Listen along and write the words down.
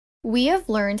We have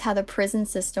learned how the prison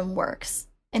system works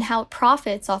and how it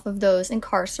profits off of those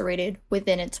incarcerated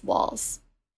within its walls.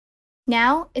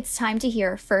 Now it's time to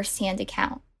hear a first-hand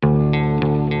account.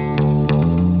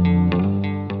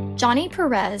 Johnny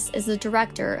Perez is the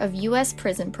director of U.S.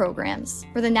 prison programs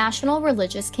for the National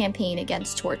Religious Campaign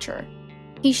Against Torture.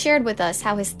 He shared with us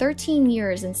how his 13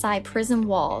 years inside prison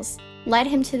walls led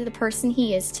him to the person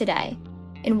he is today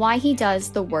and why he does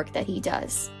the work that he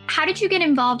does. How did you get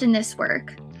involved in this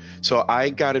work? So I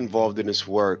got involved in this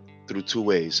work through two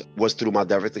ways. Was through my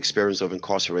direct experience of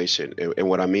incarceration. And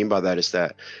what I mean by that is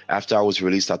that after I was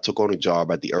released, I took on a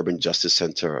job at the Urban Justice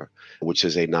Center, which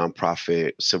is a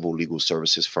nonprofit civil legal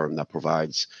services firm that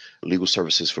provides legal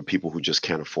services for people who just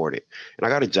can't afford it. And I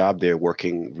got a job there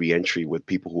working reentry with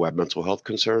people who have mental health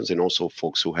concerns and also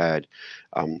folks who had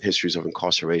histories of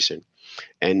incarceration.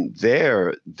 And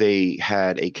there they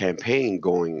had a campaign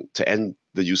going to end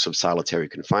the use of solitary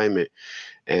confinement.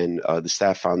 And the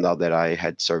staff found out that I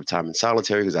had served time in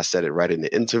solitary because I said it right in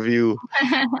the interview.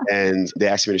 And they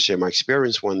asked me to share my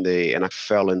experience one day. And I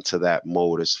fell into that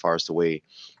mode as far as the way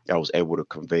I was able to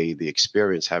convey the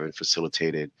experience, having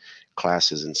facilitated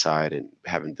classes inside and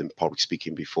having done public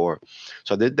speaking before.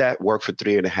 So I did that work for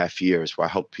 3.5 years where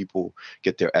I helped people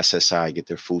get their SSI, get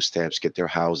their food stamps, get their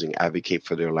housing, advocate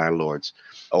for their landlords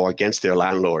or against their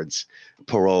landlords,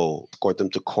 parole, escort them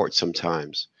to court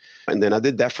sometimes. And then I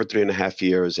did that for 3.5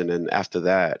 years. And then after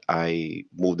that, I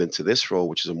moved into this role,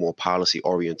 which is a more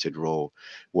policy-oriented role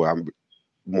where I'm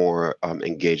more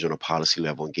engaged on a policy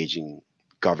level, engaging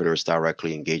governors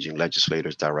directly, engaging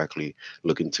legislators directly,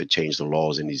 looking to change the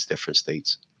laws in these different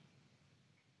states.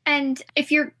 And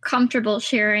if you're comfortable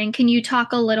sharing, can you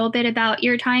talk a little bit about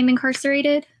your time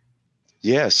incarcerated?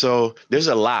 Yeah, so there's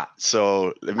a lot.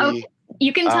 So let me... Okay.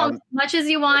 You can tell as much as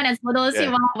you want, as little as you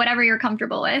want, whatever you're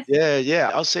comfortable with. Yeah.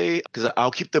 I'll say, because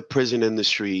I'll keep the prison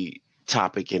industry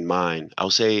topic in mind. I'll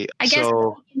say, I guess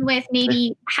with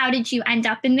maybe how did you end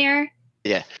up in there?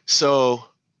 Yeah. So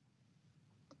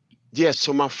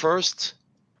my first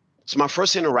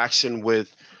interaction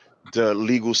with the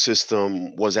legal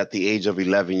system was at the age of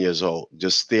 11 years old,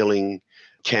 just stealing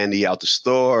candy out the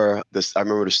store. I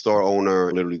remember the store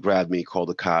owner literally grabbed me, called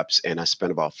the cops, and I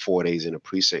spent about 4 days in a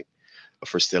precinct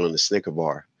for stealing the Snicker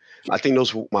bar. I think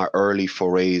those were my early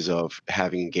forays of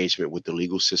having engagement with the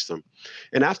legal system.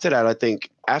 And after that, I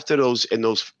think after those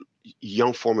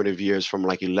young formative years from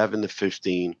like 11 to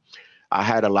 15, I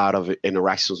had a lot of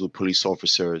interactions with police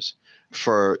officers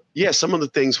for, some of the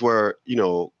things were,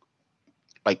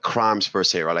 like crimes per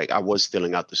se, or like I was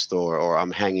stealing out the store or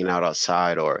I'm hanging out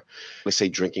outside or let's say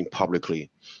drinking publicly.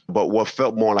 But what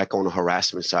felt more like on the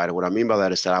harassment side, and what I mean by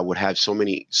that is that I would have so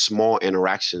many small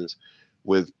interactions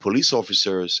with police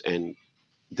officers and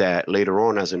that later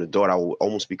on as an adult, I would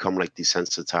almost become like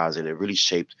desensitized, and it really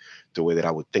shaped the way that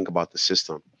I would think about the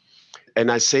system.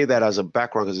 And I say that as a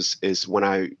background because it's when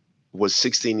I was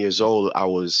 16 years old,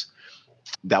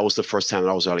 that was the first time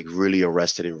that I was like really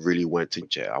arrested and really went to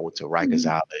jail. I went to Rikers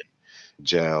Island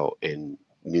jail in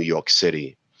New York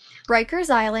City. Rikers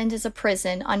Island is a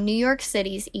prison on New York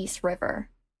City's East River.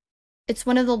 It's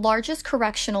one of the largest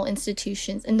correctional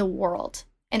institutions in the world,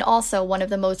 and also one of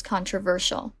the most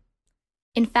controversial.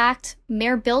 In fact,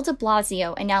 Mayor Bill de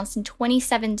Blasio announced in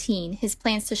 2017 his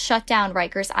plans to shut down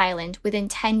Rikers Island within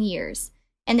 10 years,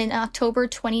 and in October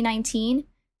 2019,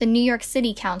 the New York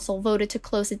City Council voted to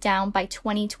close it down by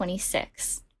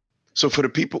 2026. So for the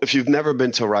people, if you've never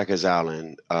been to Rikers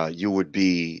Island,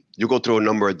 you go through a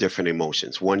number of different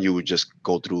emotions. One, you would just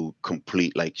go through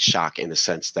complete like shock in the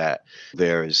sense that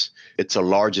it's a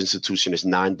large institution. There's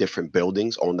 9 different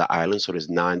buildings on the island. So there's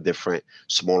 9 different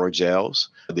smaller jails.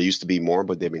 There used to be more,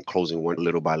 but they've been closing one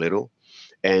little by little.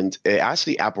 And it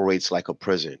actually operates like a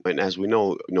prison. And as we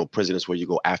know, prison is where you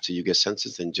go after you get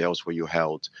sentenced, and jail is where you're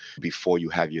held before you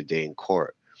have your day in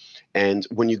court. And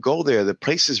when you go there, the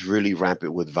place is really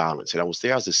rampant with violence. And I was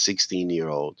there as a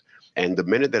 16-year-old. And the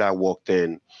minute that I walked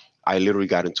in, I literally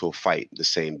got into a fight the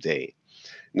same day.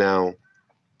 Now,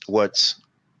 as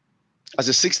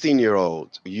a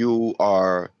 16-year-old,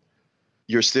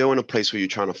 you're still in a place where you're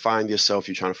trying to find yourself.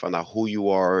 You're trying to find out who you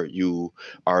are. You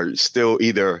are still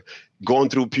either going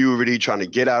through puberty, trying to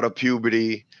get out of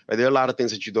puberty. There are a lot of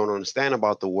things that you don't understand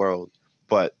about the world.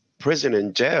 But prison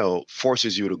and jail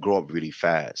forces you to grow up really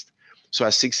fast. So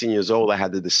at 16 years old, I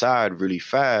had to decide really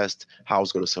fast how I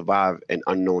was going to survive an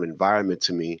unknown environment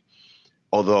to me.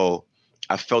 Although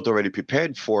I felt already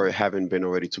prepared for it, having been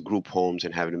already to group homes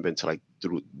and having been to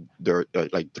through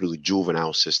the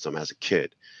juvenile system as a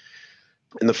kid.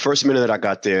 And the first minute that I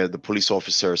got there, the correction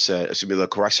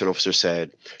officer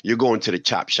said, "You're going to the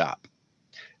chop shop."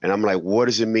 And I'm like, what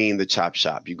does it mean, the chop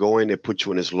shop? You go in, they put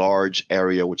you in this large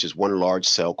area, which is one large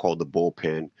cell called the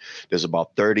bullpen. There's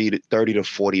about 30 to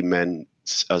 40 men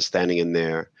standing in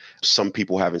there. Some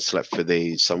people haven't slept for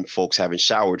days. Some folks haven't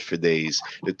showered for days.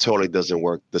 The toilet doesn't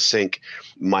work. The sink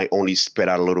might only spit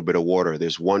out a little bit of water.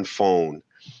 There's one phone.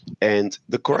 And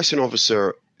the correction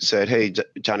officer said, hey,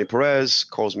 Johnny Perez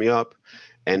calls me up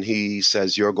and he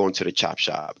says, you're going to the chop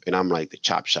shop. And I'm like, the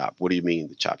chop shop? What do you mean,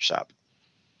 the chop shop?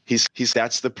 He's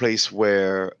that's the place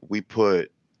where we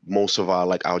put most of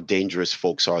our dangerous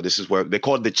folks are. This is where they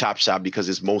call it the chop shop because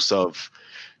it's most of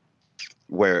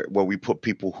where we put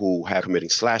people who have committing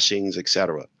slashings,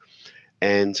 etc.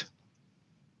 And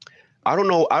I don't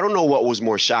know what was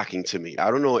more shocking to me.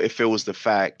 I don't know if it was the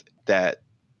fact that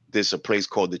there's a place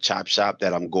called the chop shop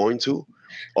that I'm going to,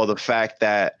 or the fact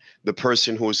that the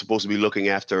person who is supposed to be looking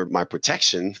after my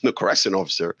protection, the correction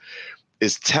officer,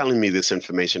 is telling me this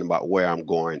information about where I'm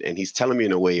going. And he's telling me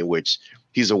in a way in which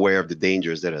he's aware of the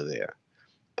dangers that are there.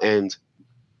 And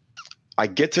I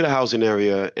get to the housing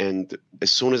area, and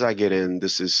as soon as I get in,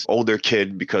 this is older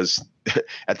kid, because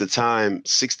at the time,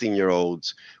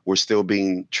 16-year-olds were still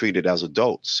being treated as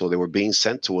adults. So they were being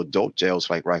sent to adult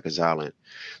jails like Rikers Island.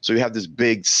 So you have this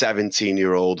big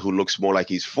 17-year-old who looks more like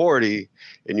he's 40,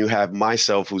 and you have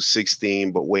myself who's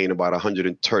 16, but weighing about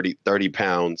 130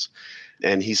 pounds.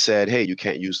 And he said, hey, you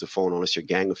can't use the phone unless you're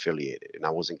gang affiliated. And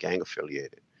I wasn't gang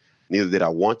affiliated. Neither did I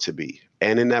want to be.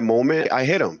 And in that moment, I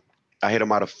hit him. I hit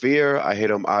him out of fear. I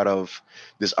hit him out of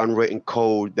this unwritten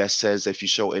code that says if you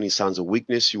show any signs of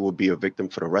weakness, you will be a victim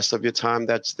for the rest of your time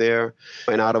that's there.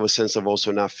 And out of a sense of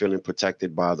also not feeling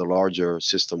protected by the larger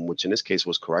system, which in this case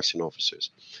was correction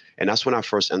officers. And that's when I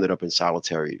first ended up in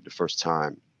solitary the first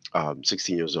time,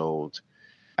 16 years old,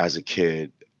 as a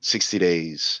kid, 60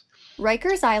 days.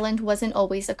 Rikers Island wasn't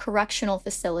always a correctional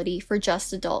facility for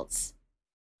just adults.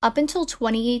 Up until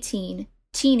 2018,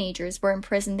 teenagers were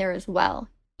imprisoned there as well,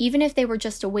 even if they were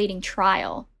just awaiting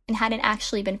trial and hadn't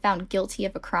actually been found guilty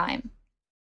of a crime.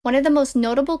 One of the most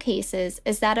notable cases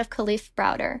is that of Khalif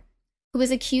Browder, who was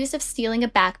accused of stealing a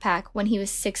backpack when he was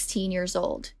 16 years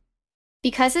old.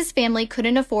 Because his family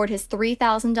couldn't afford his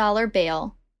 $3,000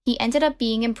 bail, he ended up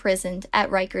being imprisoned at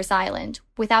Rikers Island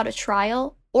without a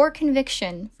trial or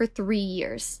conviction for 3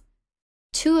 years.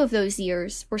 2 of those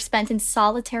years were spent in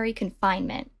solitary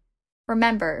confinement.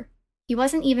 Remember, he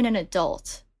wasn't even an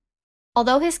adult.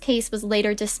 Although his case was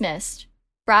later dismissed,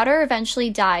 Browder eventually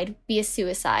died via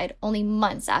suicide only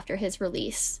months after his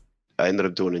release. I ended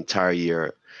up doing an entire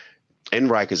year in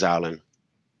Rikers Island.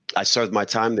 I served my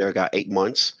time there, got 10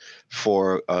 months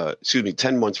for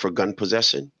gun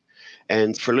possession.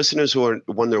 And for listeners who are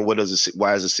wondering why is a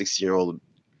 16-year-old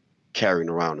carrying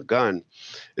around a gun,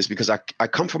 is because I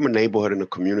come from a neighborhood and a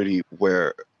community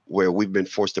where we've been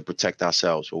forced to protect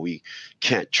ourselves, where we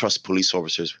can't trust police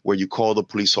officers, where you call the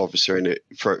police officer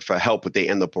for help, but they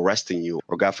end up arresting you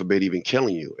or, God forbid, even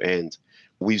killing you. And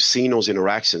we've seen those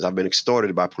interactions. I've been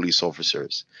extorted by police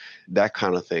officers, that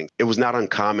kind of thing. It was not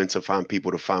uncommon to find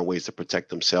people to find ways to protect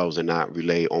themselves and not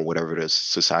rely on whatever the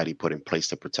society put in place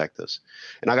to protect us.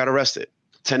 And I got arrested.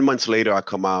 10 months later, I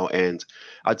come out, and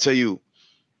I tell you,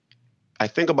 I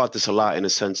think about this a lot in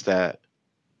the sense that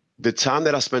the time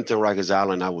that I spent in Rikers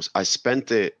Island, I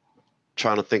spent it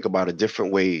trying to think about a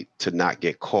different way to not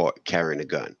get caught carrying a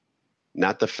gun.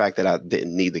 Not the fact that I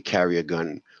didn't need to carry a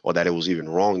gun or that it was even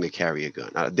wrong to carry a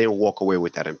gun. I didn't walk away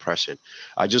with that impression.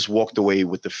 I just walked away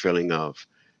with the feeling of,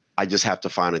 I just have to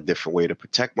find a different way to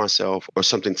protect myself or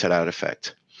something to that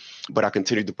effect. But I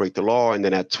continued to break the law. And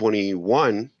then at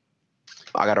 21,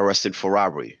 I got arrested for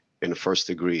robbery in the first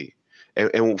degree.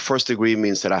 And first degree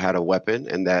means that I had a weapon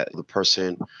and that the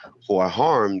person who I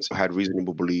harmed had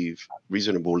reasonable belief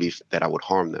that I would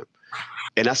harm them.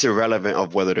 And that's irrelevant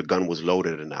of whether the gun was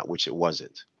loaded or not, which it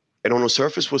wasn't. And on the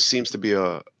surface, what seems to be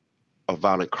a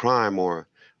violent crime or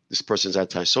this person's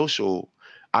antisocial,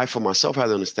 I for myself had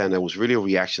to understand that was really a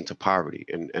reaction to poverty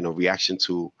and a reaction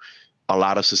to a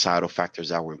lot of societal factors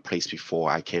that were in place before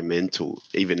I came into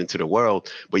the world,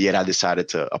 but yet I decided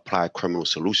to apply a criminal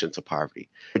solution to poverty.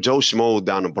 Joe Schmo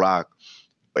down the block,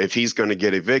 if he's going to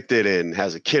get evicted and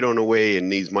has a kid on the way and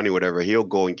needs money, whatever, he'll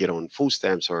go and get on food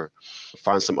stamps or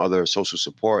find some other social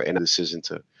support and a decision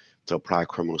to apply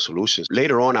criminal solutions.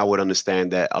 Later on, I would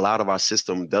understand that a lot of our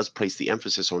system does place the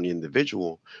emphasis on the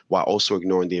individual while also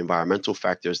ignoring the environmental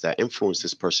factors that influence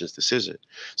this person's decision.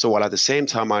 So while at the same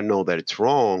time, I know that it's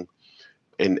wrong,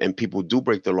 and people do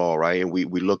break the law, right? And we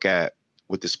look at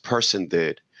what this person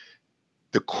did.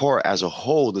 the court as a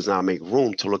whole does not make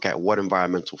room to look at what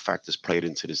environmental factors played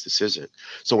into this decision.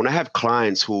 So when I have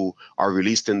clients who are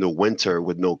released in the winter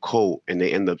with no coat and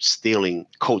they end up stealing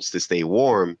coats to stay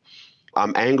warm,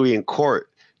 I'm angry in court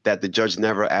that the judge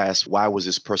never asked, why was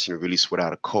this person released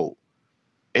without a coat?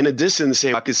 In addition to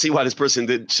saying, I can see why this person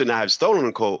should not have stolen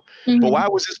a coat, but why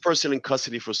was this person in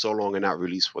custody for so long and not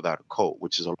released without a coat,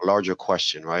 which is a larger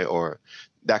question, right? Or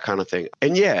that kind of thing.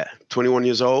 And yeah, 21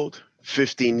 years old,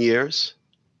 15 years.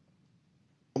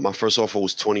 My first offer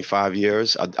was 25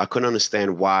 years. I couldn't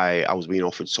understand why I was being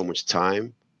offered so much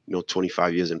time.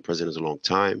 25 years in prison is a long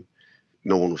time.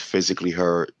 No one was physically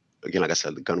hurt. Again, like I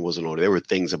said, the gun wasn't loaded. There were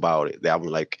things about it that I'm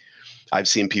like, I've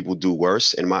seen people do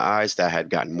worse in my eyes that had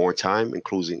gotten more time,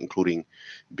 including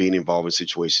being involved in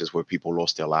situations where people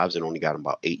lost their lives and only got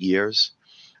about 8 years.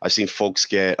 I've seen folks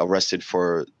get arrested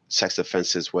for sex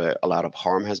offenses where a lot of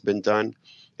harm has been done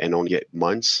and only get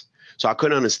months. So I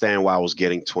couldn't understand why I was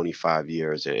getting 25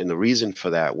 years. And the reason for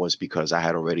that was because I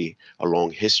had already a long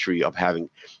history of having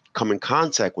come in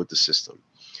contact with the system.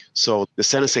 So the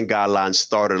sentencing guidelines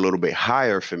started a little bit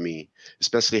higher for me,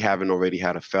 especially having already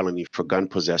had a felony for gun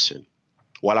possession.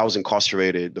 While I was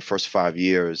incarcerated, the first 5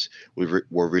 years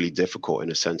were really difficult in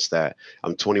the sense that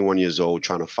I'm 21 years old,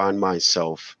 trying to find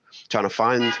myself, trying to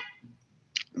find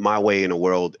my way in a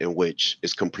world in which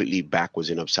is completely backwards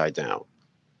and upside down.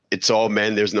 It's all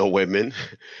men. There's no women.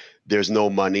 There's no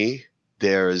money.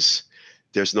 There's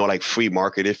no like free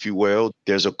market, if you will.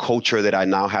 There's a culture that I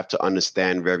now have to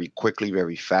understand very quickly,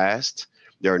 very fast.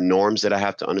 There are norms that I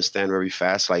have to understand very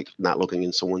fast, like not looking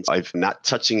in someone's life, not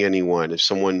touching anyone. If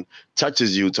someone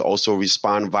touches you, to also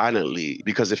respond violently,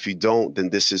 because if you don't, then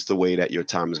this is the way that your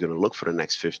time is going to look for the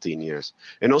next 15 years.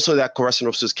 And also that correctional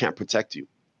officers can't protect you.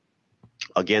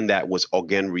 Again, that was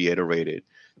reiterated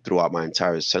throughout my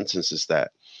entire sentence is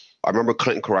that I remember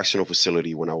Clinton Correctional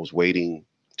Facility when I was waiting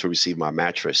to receive my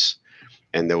mattress,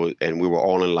 and we were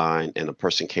all in line, and a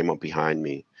person came up behind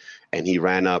me, and he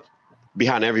ran up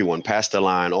behind everyone, past the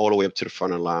line, all the way up to the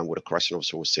front of the line where the correctional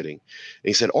officer was sitting. And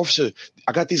he said, "Officer,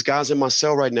 I got these guys in my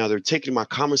cell right now. They're taking my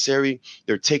commissary.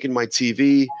 They're taking my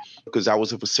TV," because that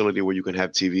was a facility where you can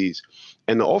have TVs.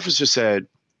 And the officer said,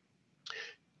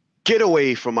 "Get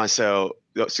away from my cell.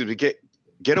 Excuse me,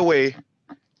 get away."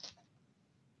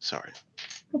 Sorry.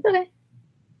 It's okay.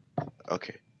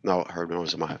 Okay. No, I heard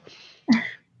noise in my head.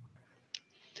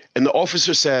 And the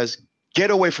officer says,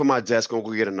 "Get away from my desk and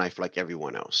go get a knife like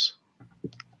everyone else."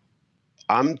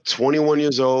 I'm 21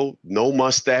 years old, no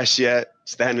mustache yet,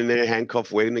 standing there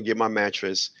handcuffed, waiting to get my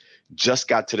mattress. Just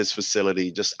got to this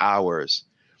facility, just hours.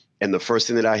 And the first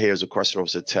thing that I hear is a correctional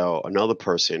officer tell another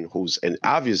person who's in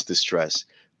obvious distress,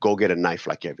 go get a knife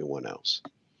like everyone else.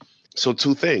 So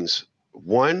two things.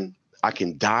 One, I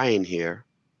can die in here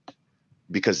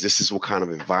because this is what kind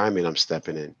of environment I'm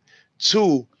stepping in.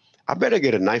 Two, I better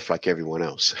get a knife like everyone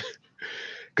else.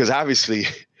 Because obviously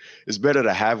it's better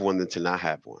to have one than to not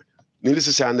have one. Needless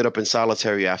to say, I ended up in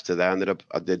solitary after that.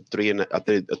 I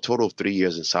did a total of 3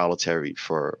 years in solitary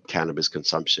for cannabis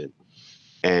consumption.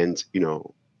 And,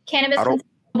 Cannabis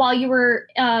while you were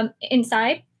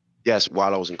inside? Yes,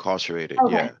 while I was incarcerated.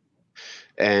 Okay. Yeah.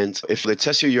 And if they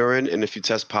test your urine and if you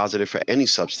test positive for any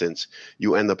substance,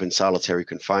 you end up in solitary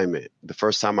confinement. The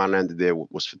first time I landed there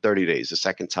was for 30 days. The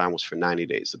second time was for 90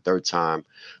 days. The third time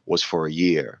was for a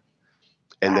year.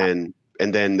 And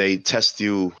then they test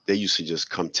you. They used to just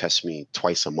come test me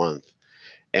twice a month.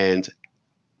 And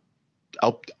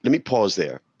let me pause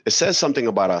there. It says something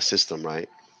about our system, right?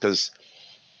 Because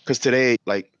today,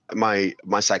 like my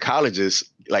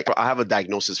psychologist, like I have a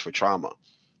diagnosis for trauma,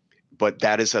 but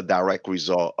that is a direct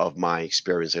result of my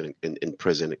experience in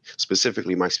prison,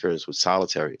 specifically my experience with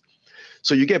solitary.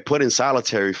 So you get put in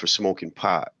solitary for smoking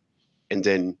pot, and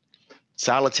then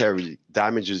solitary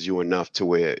damages you enough to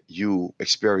where you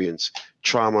experience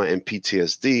trauma and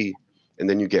PTSD, and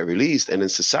then you get released. And then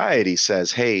society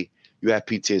says, hey, you have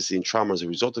PTSD and trauma as a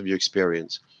result of your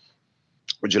experience.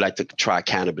 Would you like to try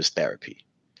cannabis therapy?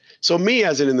 So me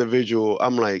as an individual,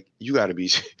 I'm like, you got to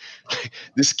be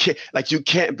you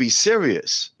can't be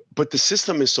serious. But the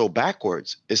system is so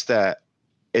backwards. It's that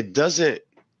it doesn't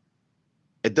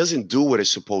do what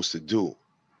it's supposed to do.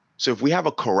 So if we have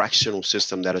a correctional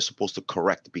system that is supposed to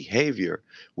correct behavior,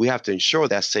 we have to ensure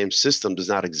that same system does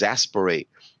not exasperate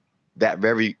that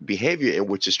very behavior in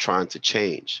which it's trying to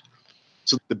change.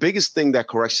 So the biggest thing that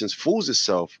corrections fools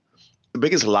itself, the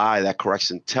biggest lie that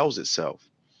correction tells itself,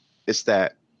 is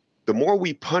that the more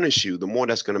we punish you, the more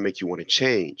that's going to make you want to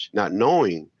change, not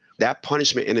knowing that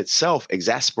punishment in itself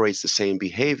exasperates the same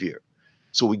behavior.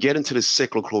 So we get into this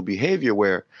cyclical behavior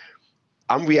where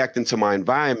I'm reacting to my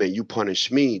environment. You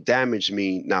punish me, damage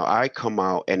me. Now I come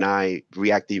out and I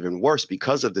react even worse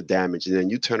because of the damage. And then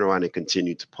you turn around and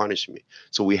continue to punish me.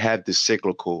 So we have this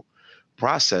cyclical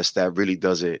process that really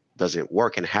doesn't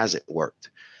work and hasn't worked.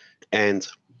 And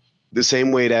the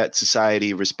same way that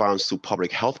society responds to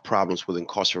public health problems with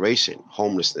incarceration,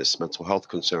 homelessness, mental health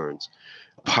concerns,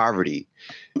 poverty,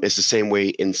 it's the same way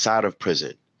inside of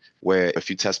prison, where if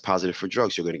you test positive for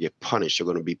drugs, you're going to get punished. You're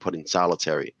going to be put in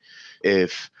solitary.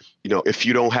 If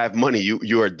you don't have money,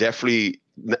 you are definitely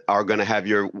are going to have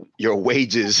your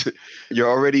wages, your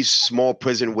already small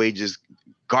prison wages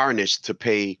garnished to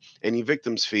pay any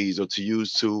victims' fees or to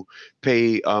use to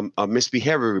pay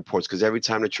misbehavior reports. Because every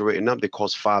time that you're written up, they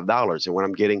cost $5. And when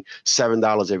I'm getting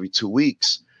 $7 every 2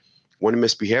 weeks, one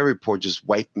misbehavior report just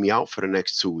wiped me out for the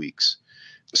next 2 weeks.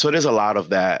 So there's a lot of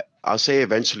that. I'll say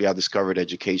eventually I discovered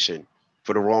education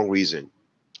for the wrong reason.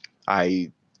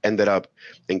 I ended up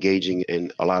engaging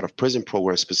in a lot of prison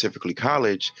programs, specifically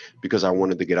college, because I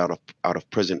wanted to get out of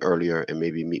prison earlier and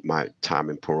maybe meet my time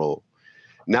in parole.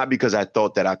 Not because I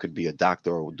thought that I could be a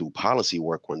doctor or do policy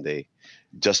work one day,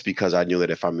 just because I knew that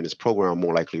if I'm in this program, I'm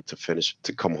more likely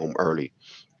to come home early.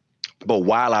 But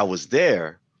while I was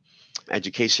there,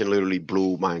 education literally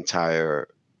blew my entire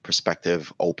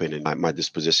perspective open and my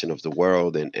disposition of the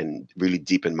world and really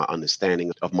deepened my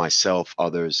understanding of myself,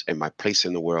 others, and my place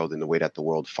in the world and the way that the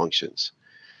world functions.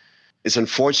 It's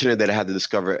unfortunate that I had to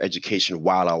discover education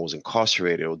while I was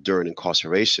incarcerated or during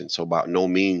incarceration. So by no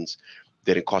means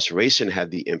did incarceration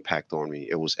have the impact on me.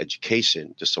 It was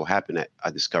education. Just so happened that I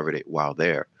discovered it while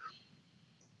there.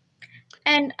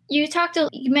 And you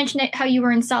mentioned how you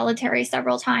were in solitary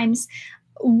several times.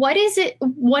 What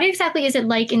exactly is it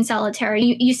like in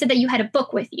solitary? You said that you had a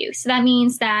book with you. So that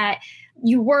means that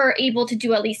you were able to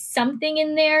do at least something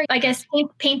in there. I guess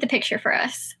paint the picture for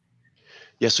us.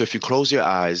 Yeah, so if you close your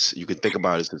eyes, you can think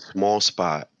about it as a small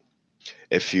spot.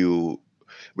 If you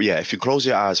close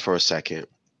your eyes for a second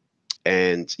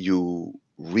and you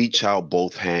reach out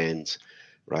both hands,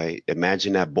 right?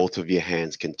 Imagine that both of your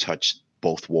hands can touch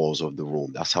both walls of the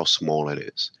room. That's how small it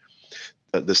is.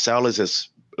 The cell is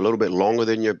a little bit longer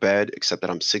than your bed, except that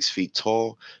I'm 6 feet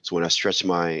tall. So when I stretch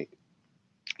my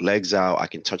legs out, I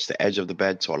can touch the edge of the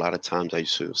bed. So a lot of times I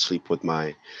used to sleep with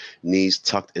my knees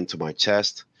tucked into my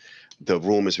chest. The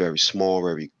room is very small,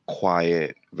 very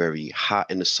quiet, very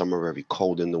hot in the summer, very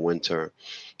cold in the winter.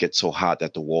 Gets so hot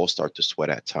that the walls start to sweat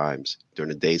at times. During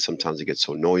the day, sometimes it gets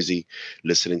so noisy,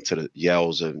 listening to the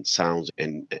yells and sounds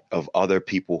and of other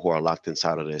people who are locked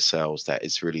inside of their cells, that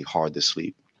it's really hard to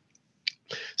sleep.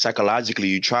 Psychologically,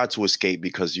 you try to escape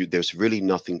because there's really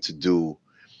nothing to do.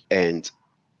 And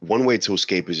one way to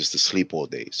escape is just to sleep all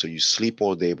day. So you sleep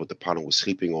all day, but the problem with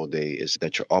sleeping all day is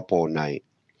that you're up all night.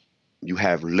 You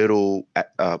have little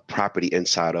property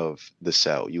inside of the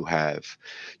cell.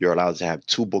 You're allowed to have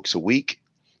 2 books a week.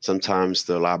 Sometimes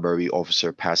the library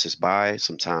officer passes by.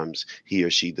 Sometimes he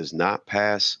or she does not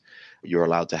pass. You're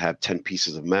allowed to have 10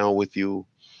 pieces of mail with you.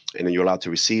 And then you're allowed to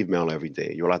receive mail every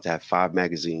day. You're allowed to have 5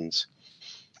 magazines.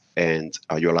 And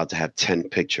you're allowed to have 10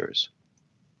 pictures.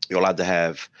 You're allowed to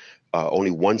have only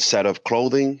 1 set of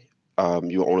clothing.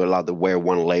 You're only allowed to wear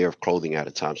 1 layer of clothing at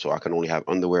a time. So I can only have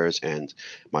underwears and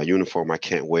my uniform. I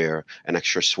can't wear an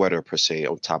extra sweater per se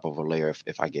on top of a layer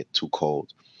if I get too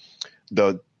cold.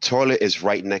 The toilet is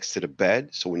right next to the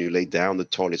bed. So when you lay down, the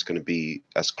toilet's going to be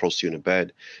as close to you in the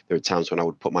bed. There are times when I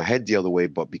would put my head the other way,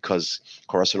 but because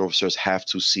correctional officers have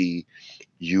to see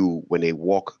you when they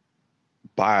walk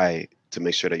by to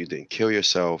make sure that you didn't kill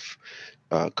yourself,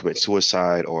 commit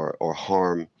suicide, or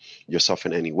harm yourself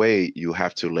in any way, you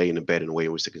have to lay in the bed in a way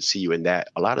in which they can see you. And that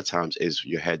a lot of times is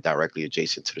your head directly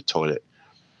adjacent to the toilet.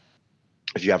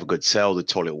 If you have a good cell, the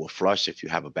toilet will flush. If you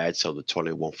have a bad cell, the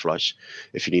toilet won't flush.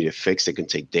 If you need it fixed, it can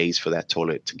take days for that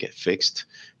toilet to get fixed.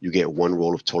 You get 1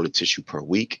 roll of toilet tissue per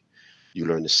week. You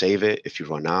learn to save it. If you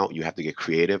run out, you have to get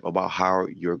creative about how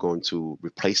you're going to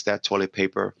replace that toilet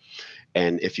paper.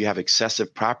 And if you have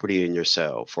excessive property in your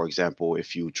cell, for example,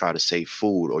 if you try to save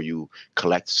food or you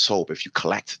collect soap, if you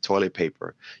collect toilet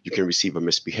paper, you can receive a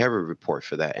misbehavior report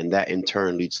for that. And that in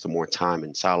turn leads to more time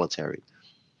in solitary.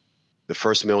 The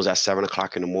first meal is at 7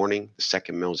 o'clock in the morning. The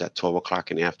second meal is at 12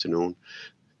 o'clock in the afternoon,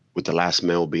 with the last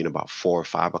meal being about 4 or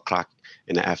 5 o'clock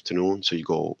in the afternoon. So you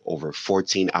go over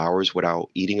 14 hours without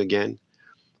eating again.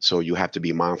 So you have to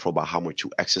be mindful about how much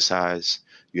you exercise.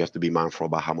 You have to be mindful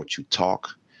about how much you talk.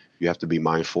 You have to be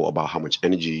mindful about how much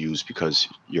energy you use because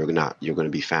you're going to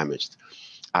be famished.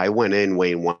 I went in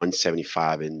weighing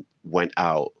 175 and went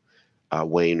out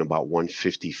weighing about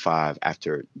 155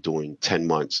 after doing 10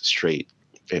 months straight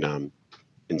in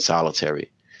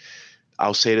solitary.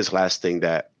 I'll say this last thing,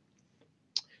 that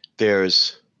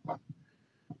there's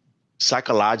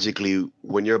psychologically,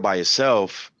 when you're by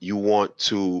yourself,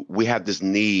 we have this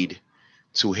need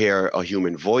to hear a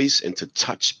human voice and to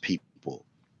touch people.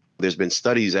 There's been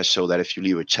studies that show that if you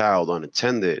leave a child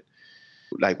unattended,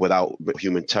 like without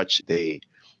human touch, they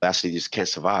actually just can't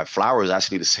survive. Flowers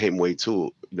actually the same way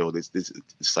too. This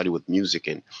study with music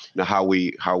and how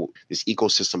this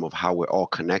ecosystem of how we're all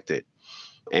connected.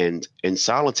 And in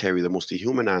solitary, the most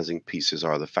dehumanizing pieces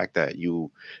are the fact that you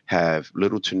have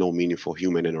little to no meaningful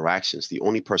human interactions. The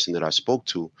only person that I spoke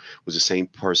to was the same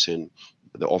person,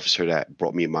 the officer that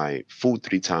brought me my food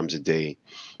 3 times a day,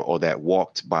 or that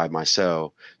walked by my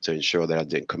cell to ensure that I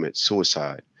didn't commit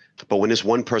suicide. But when this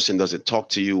one person doesn't talk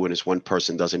to you, when this one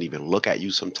person doesn't even look at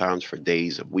you sometimes for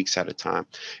days or weeks at a time,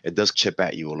 it does chip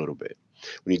at you a little bit.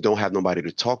 When you don't have nobody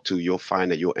to talk to, you'll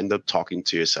find that you'll end up talking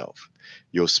to yourself.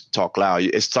 You'll talk loud.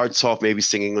 It starts off maybe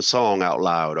singing a song out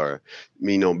loud, or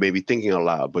maybe thinking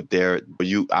aloud. But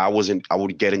I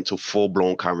would get into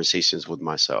full-blown conversations with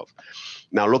myself.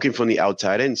 Now, looking from the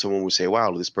outside in, someone would say,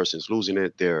 "Wow, this person's losing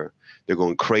it. They're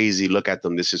going crazy. Look at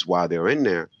them. This is why they're in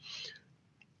there."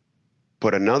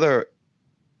 But another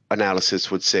analysis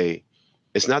would say,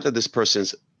 it's not that this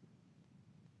person's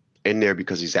in there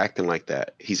because he's acting like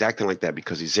that. He's acting like that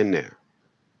because he's in there.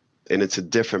 And it's a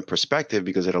different perspective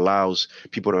because it allows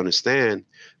people to understand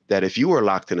that if you were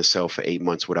locked in a cell for 8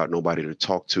 months without nobody to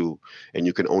talk to, and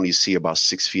you can only see about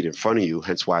 6 feet in front of you,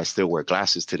 hence why I still wear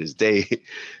glasses to this day,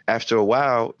 after a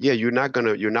while, you're not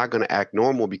gonna act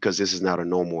normal because this is not a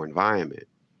normal environment.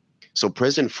 So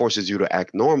prison forces you to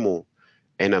act normal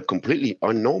in a completely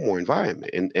unnormal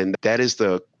environment. And that is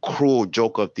the cruel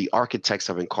joke of the architects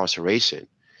of incarceration.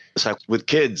 It's like with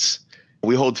kids,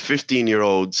 we hold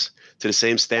 15-year-olds to the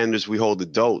same standards we hold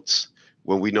adults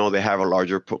when we know they have a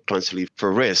larger propensity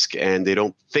for risk and they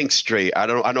don't think straight. I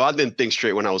know I didn't think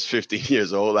straight when I was 15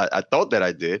 years old. I thought that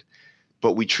I did,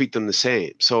 but we treat them the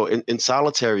same. So in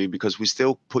solitary, because we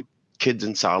still put kids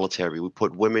in solitary, we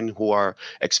put women who are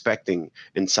expecting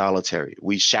in solitary,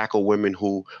 we shackle women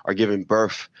who are giving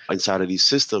birth inside of these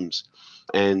systems.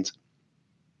 And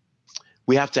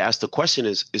we have to ask the question,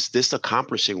 is this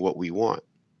accomplishing what we want?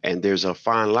 And there's a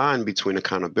fine line between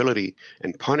accountability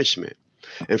and punishment.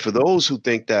 And for those who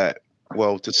think that,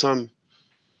 well, to some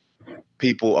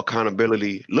people,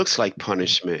 accountability looks like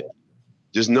punishment,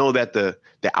 just know that the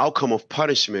outcome of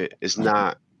punishment is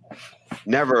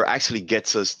never actually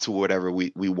gets us to whatever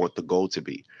we want the goal to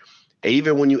be. And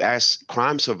even when you ask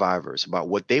crime survivors about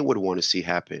what they would want to see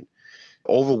happen,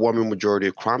 overwhelming majority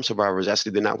of crime survivors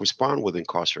actually did not respond with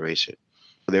incarceration.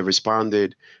 They've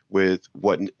responded with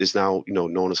what is now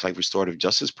known as like restorative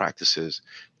justice practices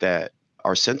that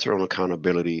are centered on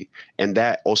accountability. And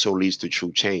that also leads to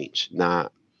true change,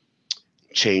 not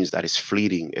change that is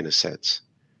fleeting in a sense.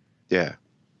 Yeah.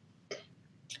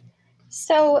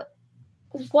 So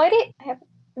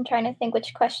I'm trying to think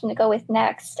which question to go with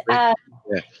next. Yeah.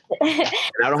 And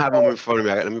I don't have them in front of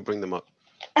me. Let me bring them up.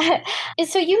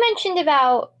 So you mentioned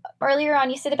about earlier on,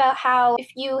 you said about how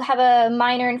if you have a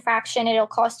minor infraction, it'll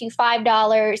cost you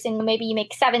 $5 and maybe you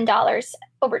make $7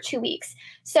 over 2 weeks.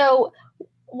 So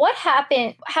what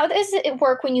happened? How does it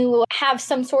work when you have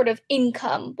some sort of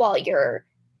income while you're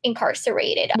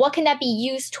incarcerated? What can that be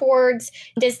used towards?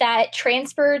 Does that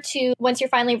transfer to once you're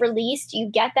finally released? Do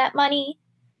you get that money?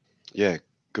 Yeah,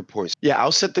 good point. Yeah,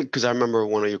 I'll set because I remember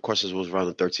one of your questions was around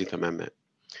the 13th Amendment.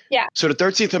 Yeah. So the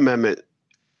 13th Amendment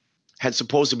had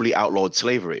supposedly outlawed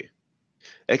slavery,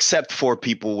 except for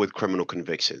people with criminal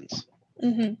convictions.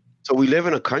 Mm-hmm. So we live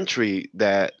in a country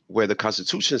where the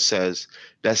Constitution says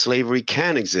that slavery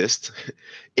can exist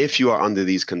if you are under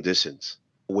these conditions,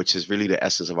 which is really the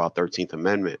essence of our 13th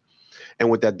Amendment.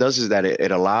 And what that does is that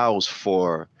it allows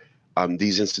for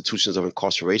these institutions of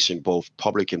incarceration, both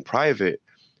public and private,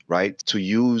 right, to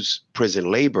use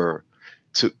prison labor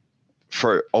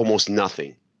for almost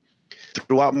nothing.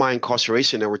 Throughout my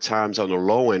incarceration, there were times on the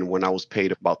low end when I was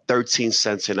paid about 13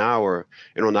 cents an hour,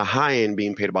 and on the high end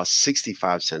being paid about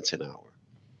 65 cents an hour.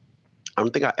 I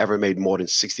don't think I ever made more than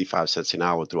 65 cents an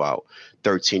hour throughout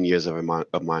 13 years of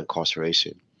my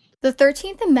incarceration. The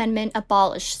 13th Amendment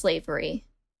abolished slavery,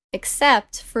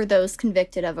 except for those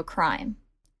convicted of a crime.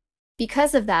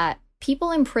 Because of that,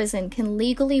 people in prison can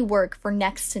legally work for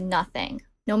next to nothing,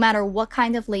 no matter what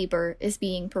kind of labor is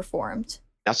being performed.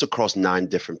 That's across 9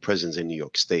 different prisons in New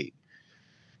York State.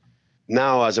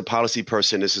 Now, as a policy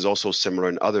person, this is also similar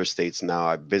in other states. Now,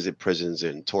 I visit prisons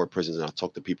and tour prisons, and I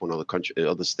talk to people in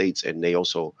other states, and they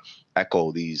also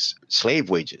echo these slave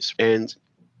wages. And,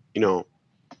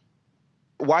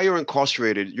 while you're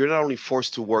incarcerated, you're not only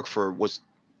forced to work for what's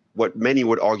what many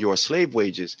would argue are slave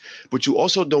wages, but you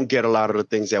also don't get a lot of the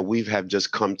things that we have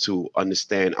just come to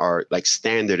understand are like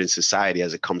standard in society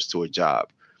as it comes to a job.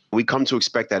 We come to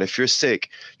expect that if you're sick,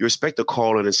 you expect to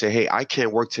call in and say, hey, I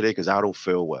can't work today because I don't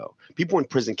feel well. People in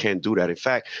prison can't do that. In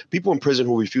fact, people in prison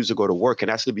who refuse to go to work can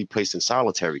actually be placed in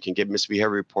solitary, can get misbehavior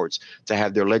reports, to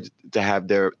have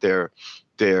their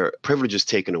privileges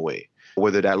taken away.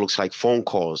 Whether that looks like phone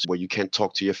calls where you can't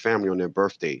talk to your family on their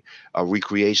birthday,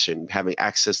 recreation, having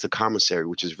access to commissary,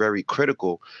 which is very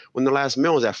critical when the last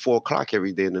meal is at 4 o'clock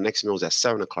every day and the next meal is at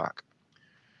 7 o'clock.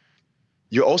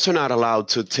 You're also not allowed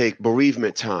to take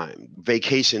bereavement time,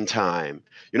 vacation time.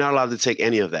 You're not allowed to take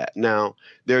any of that. Now,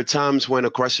 there are times when a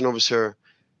correction officer,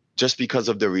 just because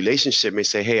of their relationship, may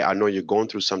say, hey, I know you're going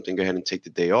through something, go ahead and take the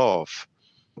day off.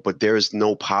 But there is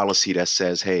no policy that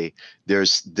says, hey,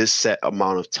 there's this set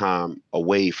amount of time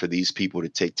away for these people to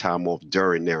take time off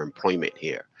during their employment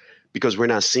here. Because we're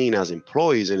not seen as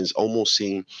employees, and it's almost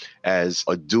seen as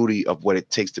a duty of what it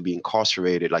takes to be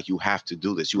incarcerated. Like, you have to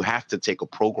do this. You have to take a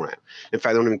program. In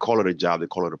fact, they don't even call it a job. They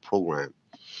call it a program.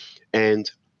 And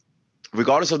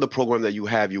regardless of the program that you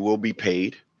have, you will be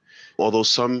paid. Although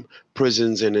some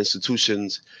prisons and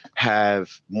institutions have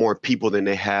more people than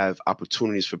they have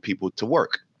opportunities for people to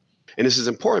work. And this is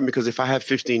important because if I have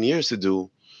 15 years to do,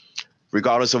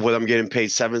 regardless of whether I'm getting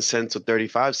paid 7 cents or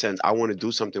 35 cents, I want to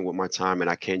do something with my time, and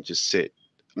I can't just sit.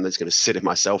 I'm just going to sit it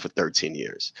myself for 13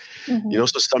 years. Mm-hmm.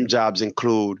 So some jobs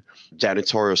include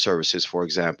janitorial services, for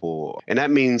example. And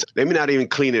that means they may not even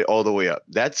clean it all the way up.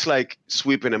 That's like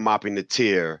sweeping and mopping the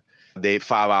tier. They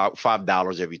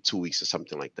 $5 every 2 weeks or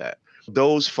something like that.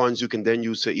 Those funds you can then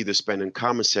use to either spend in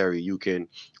commissary. You can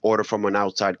order from an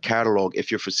outside catalog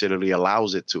if your facility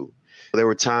allows it to. There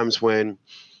were times when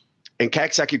in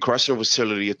Kaksaki Correctional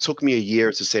Facility, it took me a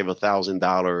year to save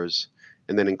 $1,000.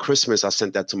 And then in Christmas, I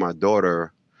sent that to my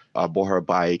daughter. I bought her a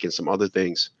bike and some other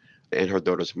things, and my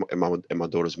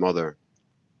daughter's mother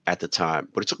at the time.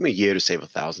 But it took me a year to save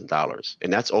 $1,000.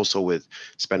 And that's also with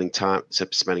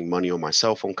spending money on my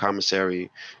cell phone commissary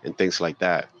and things like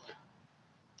that.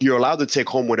 You're allowed to take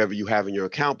home whatever you have in your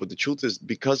account. But the truth is,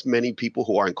 because many people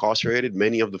who are incarcerated,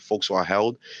 many of the folks who are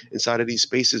held inside of these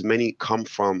spaces, many come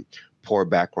from poor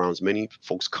backgrounds. Many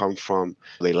folks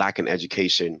they lack an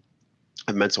education,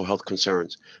 have mental health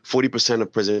concerns. 40%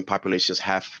 of prison populations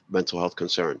have mental health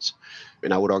concerns.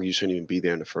 And I would argue you shouldn't even be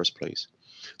there in the first place.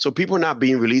 So people are not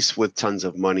being released with tons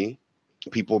of money.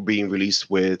 People are being released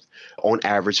with, on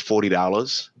average,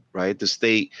 $40, right? The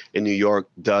state in New York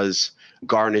does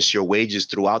garnish your wages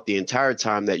throughout the entire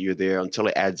time that you're there until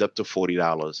it adds up to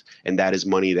 $40. And that is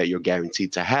money that you're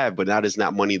guaranteed to have, but that is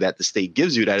not money that the state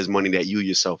gives you. That is money that you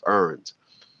yourself earned.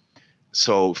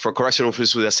 So for correctional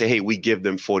officers that say, hey, we give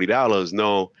them $40,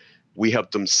 no, we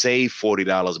help them save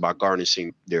 $40 by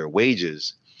garnishing their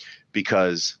wages.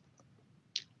 Because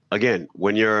again,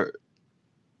 when you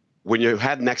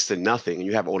have next to nothing and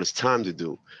you have all this time to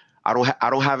do, I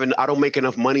don't make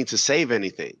enough money to save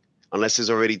anything unless it's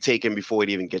already taken before it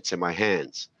even gets in my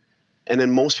hands. And then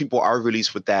most people are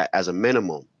released with that as a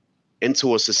minimum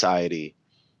into a society.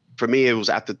 For me, it was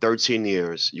after 13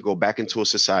 years, you go back into a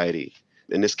society,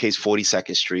 in this case,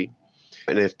 42nd Street.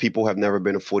 And if people have never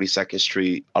been to 42nd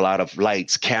Street, a lot of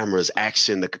lights, cameras,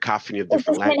 action, the cacophony of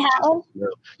different languages.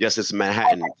 Manhattan? Yes, it's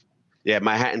Manhattan. Yeah,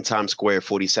 Manhattan, Times Square,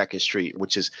 42nd Street,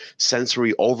 which is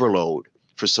sensory overload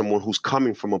for someone who's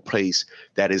coming from a place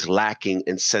that is lacking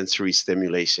in sensory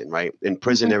stimulation, right? In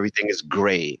prison, everything is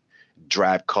gray,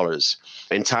 drab colors.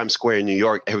 In Times Square in New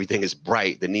York, everything is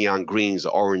bright, the neon greens, the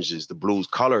oranges, the blues,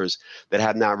 colors that I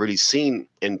have not really seen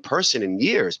in person in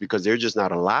years because they're just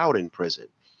not allowed in prison.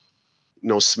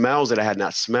 Smells that I had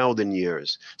not smelled in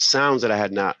years, sounds that I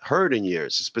had not heard in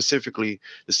years, specifically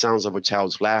the sounds of a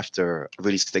child's laughter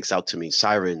really sticks out to me,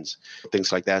 sirens,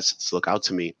 things like that look out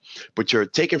to me. But you're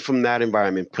taken from that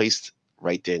environment, placed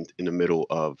right in the middle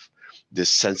of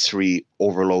this sensory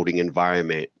overloading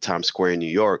environment, Times Square in New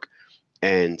York.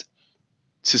 And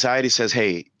society says,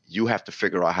 hey, you have to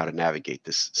figure out how to navigate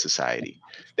this society.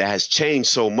 That has changed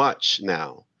so much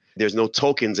now. There's no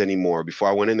tokens anymore. Before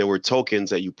I went in, there were tokens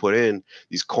that you put in,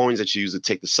 these coins that you use to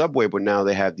take the subway, but now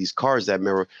they have these cards that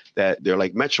they're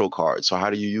like Metro cards. So how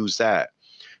do you use that?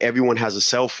 Everyone has a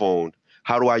cell phone.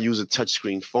 How do I use a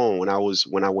touchscreen phone? When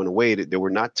I went away, they were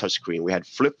not touchscreen. We had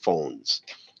flip phones.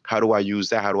 How do I use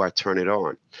that? How do I turn it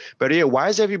on? But yeah, why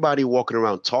is everybody walking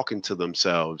around talking to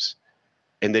themselves?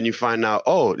 And then you find out,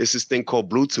 oh, this is thing called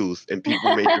Bluetooth, and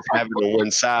people may just have it on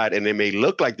one side, and they may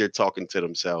look like they're talking to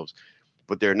themselves,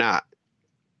 but they're not.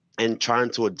 And trying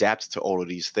to adapt to all of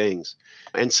these things.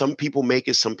 And some people make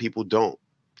it, some people don't.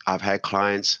 I've had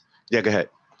clients. Yeah, go ahead.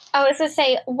 I was going to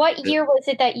say, what year was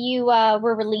it that you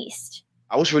were released?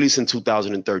 I was released in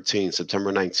 2013,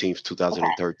 September 19th, Okay.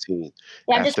 2013.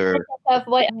 Yeah, I'm just trying to After, think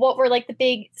of what were like the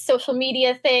big social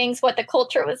media things, what the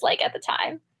culture was like at the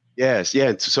time. yes,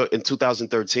 yeah. So in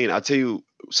 2013, I'll tell you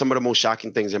some of the most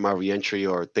shocking things in my reentry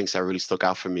or things that really stuck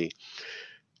out for me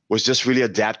was just really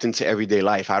adapting to everyday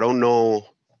life. I don't know.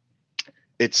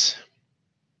 It's,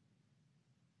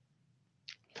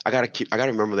 I gotta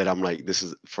remember that I'm like, this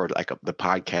is for like the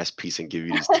podcast piece and give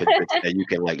you these tidbits that you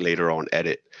can like later on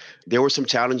edit. There were some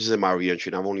challenges in my reentry,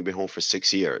 and I've only been home for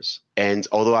 6 years. And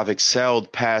although I've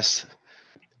excelled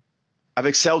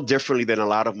differently than a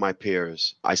lot of my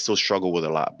peers, I still struggle with a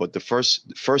lot. But the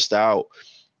first out,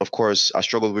 of course, I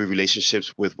struggled with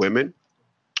relationships with women.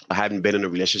 I hadn't been in a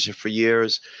relationship for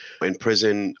years. In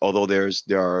prison, although there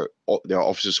are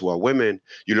officers who are women,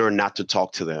 you learn not to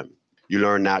talk to them. You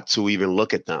learn not to even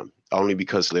look at them, only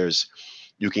because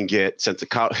you can get sent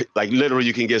to like literally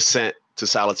you can get sent to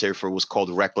solitary for what's called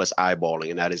reckless eyeballing,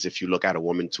 and that is if you look at a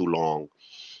woman too long,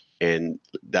 and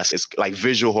it's like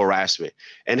visual harassment.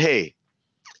 And hey,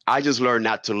 I just learned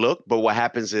not to look. But what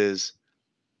happens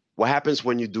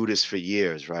when you do this for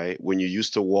years, right? When you're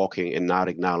used to walking and not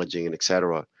acknowledging and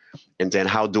etc. And then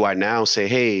how do I now say,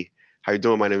 hey, how you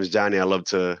doing? My name is Johnny. I'd love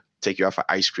to take you out for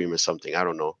ice cream or something. I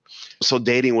don't know. So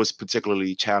dating was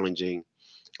particularly challenging.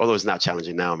 Although it's not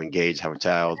challenging now. I'm engaged, have a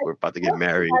child. We're about to get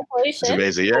married. It's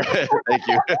Congratulations. amazing. Yeah. Thank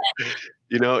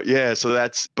you. Yeah. So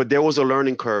but there was a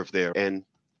learning curve there. And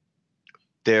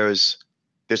there's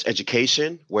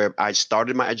education where I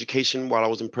started my education while I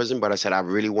was in prison, but I said I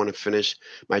really want to finish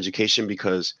my education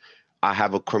because I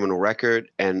have a criminal record,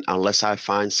 and unless I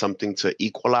find something to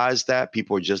equalize that,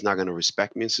 people are just not going to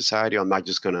respect me in society. I'm not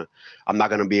going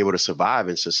to be able to survive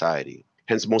in society.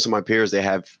 Hence, most of my peers, they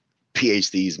have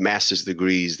PhDs, master's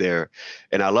degrees there,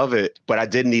 and I love it. But I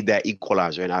did need that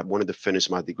equalizer, and I wanted to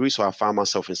finish my degree, so I found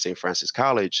myself in St. Francis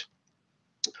College,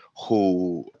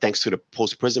 who, thanks to the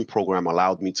post-prison program,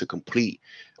 allowed me to complete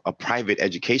a private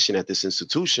education at this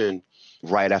institution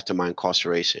right after my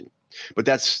incarceration. But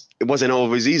it wasn't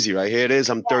always easy, right? Here it is.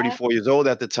 I'm 34 years old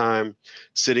at the time,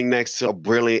 sitting next to a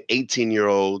brilliant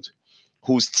 18-year-old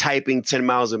who's typing 10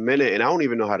 miles a minute. And I don't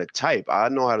even know how to type. I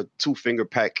know how to two-finger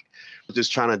peck,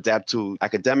 just trying to adapt to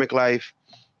academic life,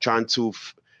 trying to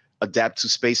adapt to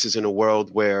spaces in a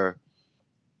world where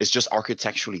it's just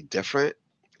architecturally different.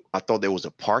 I thought there was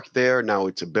a park there, now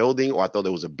it's a building, or I thought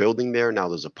there was a building there, now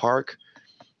there's a park.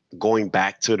 Going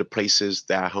back to the places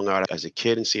that I hung out as a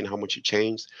kid and seeing how much it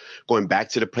changed. Going back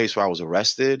to the place where I was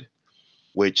arrested,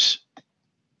 which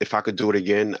if I could do it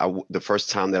again, the first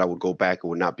time that I would go back, it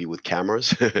would not be with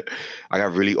cameras. I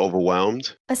got really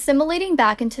overwhelmed. Assimilating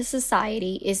back into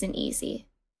society isn't easy,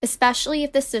 especially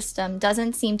if the system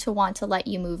doesn't seem to want to let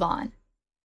you move on.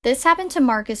 This happened to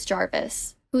Marcus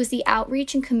Jarvis, who is the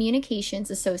Outreach and Communications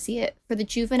Associate for the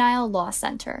Juvenile Law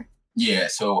Center. Yeah,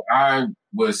 so I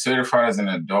was certified as an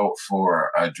adult for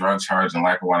a drug charge in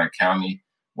Lackawanna County,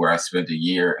 where I spent a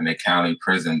year in the county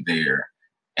prison there.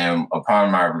 And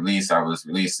upon my release, I was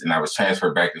released and I was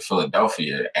transferred back to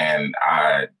Philadelphia, and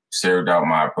I served out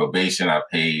my probation. I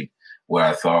paid what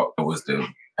I thought was the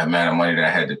amount of money that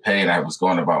I had to pay, and I was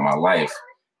going about my life.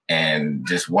 And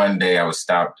just one day I was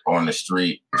stopped on the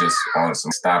street, just on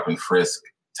some stop and frisk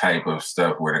type of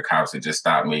stuff where the cops had just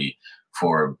stopped me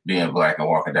for being Black and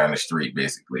walking down the street,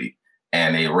 basically.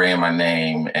 And they ran my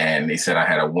name and they said I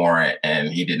had a warrant, and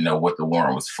he didn't know what the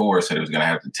warrant was for, so they was going to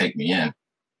have to take me in.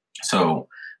 So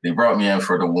they brought me in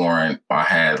for the warrant. I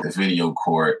had the video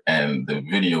court, and the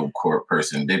video court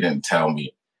person, they didn't tell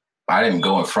me. I didn't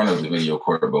go in front of the video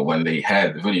court, but when they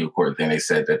had the video court, then they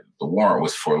said that the warrant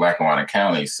was for Lackawanna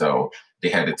County. So they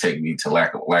had to take me to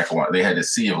Lackawanna. They had to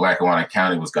see if Lackawanna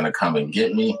County was going to come and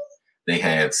get me. They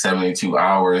had 72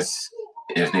 hours.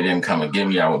 If they didn't come and get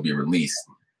me, I would be released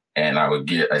and I would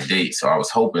get a date. So I was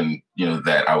hoping,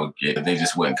 that I would they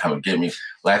just wouldn't come and get me.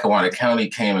 Lackawanna County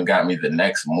came and got me the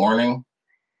next morning.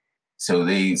 So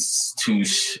these two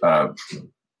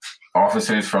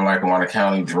officers from Lackawanna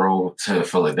County drove to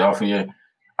Philadelphia.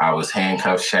 I was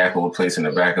handcuffed, shackled, placed in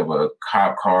the back of a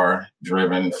cop car,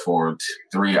 driven for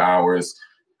 3 hours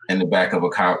in the back of a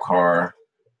cop car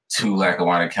to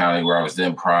Lackawanna County, where I was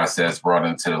then processed, brought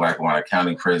into the Lackawanna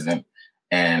County prison.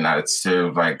 And I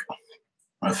served like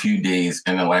a few days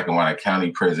in the Lackawanna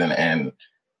County prison. And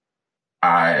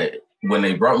when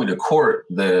they brought me to court,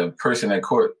 the person at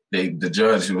court, the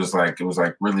judge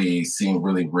seemed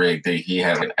really rigged. He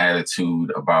had an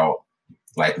attitude about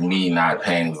like me not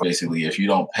paying. Basically, if you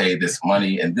don't pay this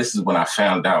money, and this is when I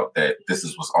found out that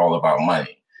was all about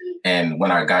money. And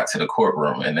when I got to the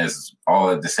courtroom, and this all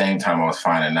at the same time, I was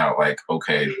finding out, like,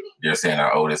 okay, they're saying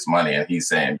I owe this money. And he's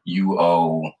saying, you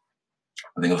owe,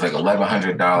 I think it was like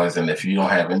 $1,100. And if you don't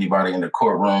have anybody in the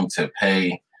courtroom to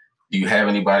pay, do you have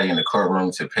anybody in the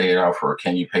courtroom to pay it off, or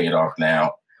can you pay it off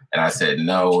now? And I said,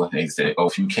 no. And he said, oh,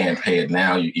 if you can't pay it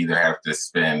now, you either have to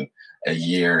spend a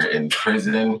year in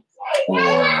prison, or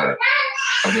I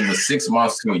think it was 6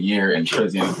 months to a year in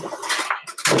prison.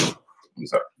 I'm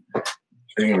sorry.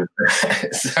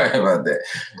 Sorry about that.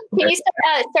 Can you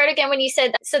start again when you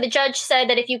said, so the judge said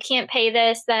that if you can't pay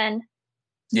this, then?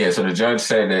 Yeah, so the judge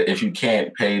said that if you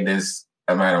can't pay this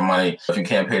amount of money, if you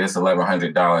can't pay this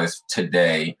 $1,100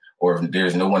 today, or if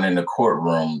there's no one in the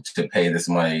courtroom to pay this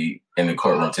money in the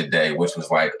courtroom today, which was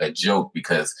like a joke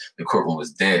because the courtroom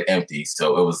was dead empty.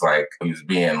 So it was like he was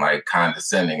being like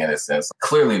condescending in a sense.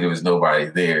 Clearly, there was nobody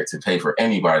there to pay for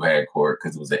anybody who had court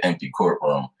because it was an empty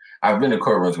courtroom. I've been to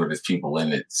courtrooms where there's people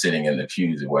in it sitting in the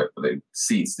pews and the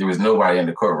seats. There was nobody in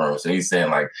the courtroom. So he's saying,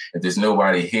 like, if there's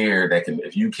nobody here that can,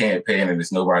 if you can't pay and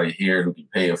there's nobody here who can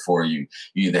pay it for you,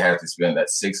 you either have to spend that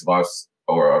 6 months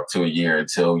or up to a year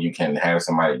until you can have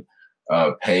somebody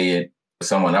pay it,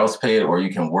 someone else pay it, or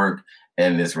you can work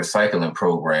in this recycling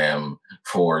program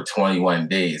for 21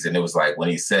 days. And it was like, when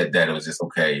he said that, it was just,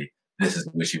 okay, this is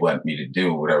what you want me to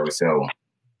do, whatever. So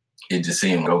it just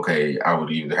seemed, okay, I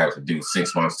would either have to do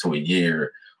 6 months to a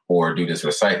year or do this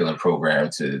recycling program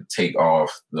to pay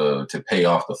off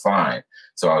the fine.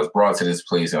 So I was brought to this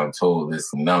place and I'm told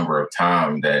this number of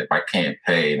time that I can't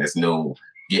pay, and there's no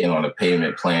getting on a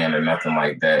payment plan or nothing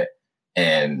like that.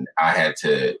 And I had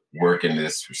to work in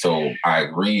this. So I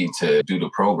agreed to do the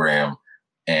program,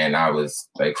 and I was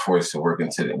like forced to work in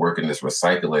this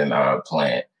recycling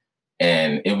plant.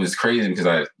 And it was crazy because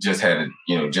I just had,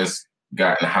 just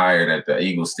gotten hired at the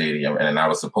Eagle Stadium, and I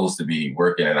was supposed to be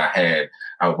working, and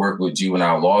I worked with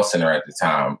Juvenile Law Center at the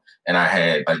time, and I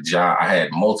had a job, I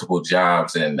had multiple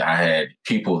jobs, and I had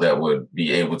people that would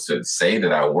be able to say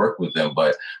that I worked with them,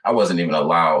 but I wasn't even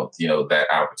allowed, that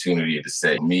opportunity to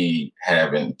say me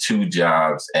having 2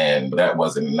 jobs, and that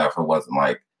wasn't enough. It wasn't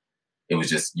like, it was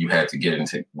just, you had to get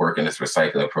into work in this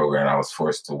recycling program. I was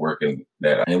forced to work in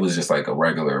that. And it was just like a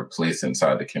regular place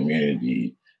inside the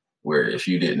community where if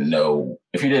you didn't know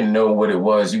what it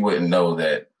was, you wouldn't know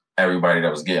that everybody that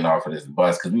was getting off of this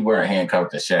bus, because we weren't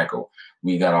handcuffed and shackled.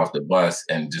 We got off the bus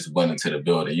and just went into the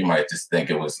building. You might just think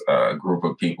it was a group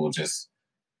of people, just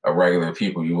a regular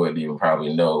people. You wouldn't even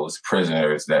probably know it was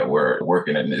prisoners that were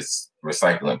working in this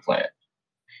recycling plant.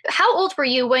 How old were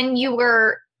you when you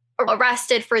were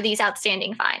arrested for these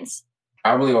outstanding fines?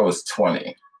 I believe I was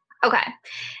 20. Okay.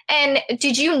 And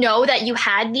did you know that you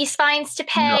had these fines to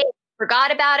pay? No.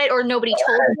 Forgot about it, or nobody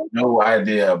told you? No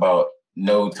idea about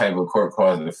no type of court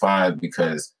cause of the fines,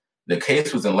 because the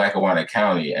case was in Lackawanna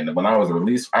County. And when I was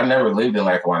released, I never lived in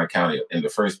Lackawanna County in the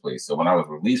first place. So when I was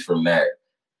released from that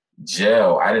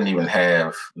jail, I didn't even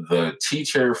have the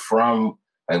teacher from,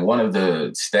 like, one of the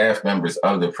staff members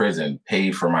of the prison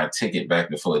paid for my ticket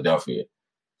back to Philadelphia.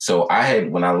 So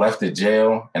when I left the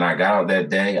jail and I got out that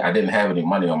day, I didn't have any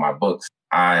money on my books.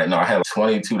 I had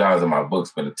 $22 in my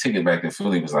books, but the ticket back to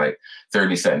Philly was like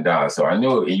 $30. So I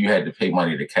knew you had to pay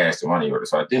money to cash the money order.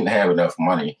 So I didn't have enough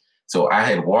money. So I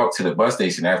had walked to the bus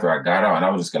station after I got out, and I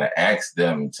was just going to ask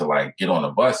them to, like, get on the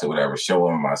bus or whatever, show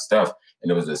them my stuff. And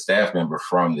there was a staff member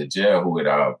from the jail who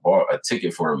had bought a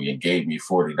ticket for me and gave me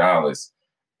 $40.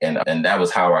 And that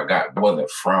was how I got. I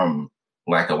wasn't from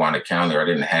Lackawanna County, or I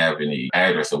didn't have any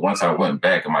address. So once I went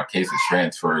back and my case was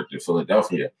transferred to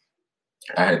Philadelphia,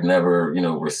 I had never,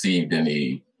 received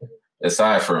any,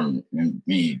 aside from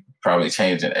me probably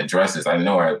changing addresses. I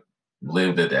know I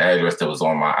lived at the address that was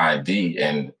on my ID,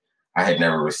 and I had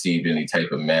never received any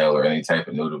type of mail or any type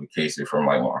of notification from,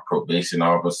 like, my probation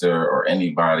officer or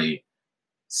anybody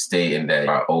stating that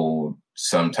I owed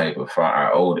some type of fine.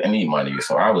 I owed any money.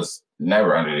 So I was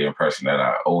never under the impression that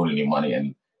I owed any money.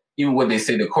 And even what they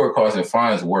say, the court costs and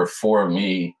fines were for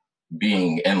me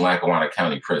being in Lackawanna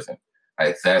County Prison.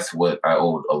 Like, that's what I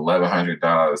owed,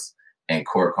 $1,100 in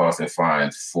court costs and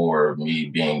fines for me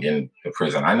being in the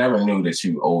prison. I never knew that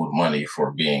you owed money for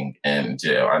being in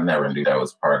jail. I never knew that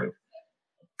was part of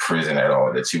prison at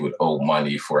all, that you would owe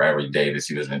money for every day that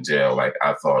you was in jail. Like,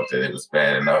 I thought that it was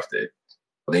bad enough that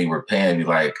they were paying me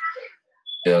like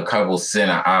a couple cents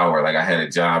an hour. Like, I had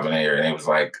a job in there, and it was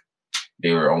like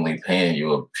they were only paying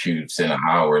you a few cents an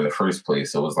hour in the first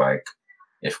place. So it was like,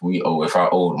 if I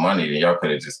owed money, then y'all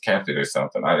could have just kept it or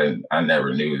something. I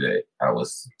never knew that I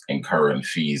was incurring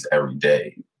fees every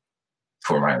day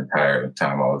for my entire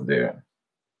time I was there.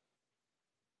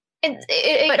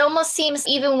 It almost seems,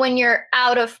 even when you're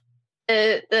out of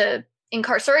the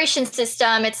incarceration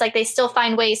system, it's like they still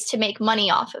find ways to make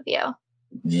money off of you.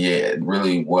 Yeah,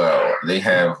 really well. They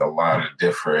have a lot of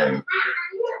different,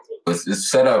 it's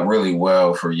set up really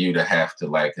well for you to have to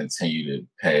like continue to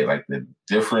pay like the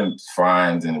different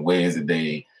fines and ways that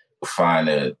they find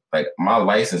it. Like my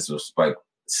license was like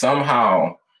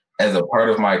somehow as a part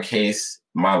of my case,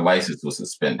 my license was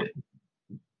suspended.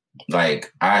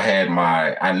 Like I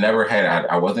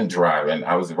wasn't driving.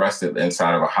 I was arrested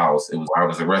inside of a house. I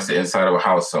was arrested inside of a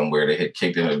house somewhere. They had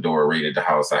kicked in the door, raided the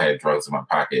house. I had drugs in my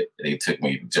pocket. They took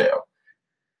me to jail.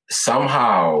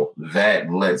 Somehow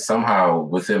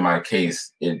within my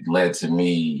case, it led to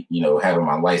me, having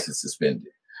my license suspended.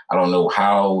 I don't know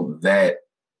how that,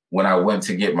 when I went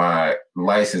to get my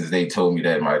license, they told me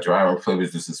that my driving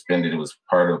privilege was suspended. It was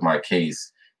part of my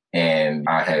case and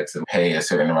I had to pay a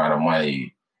certain amount of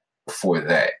money for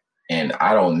that. And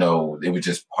I don't know, it was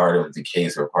just part of the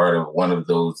case or part of one of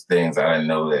those things. I didn't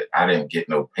know that I didn't get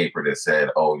no paper that said,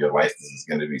 oh, your license is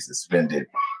going to be suspended.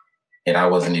 And I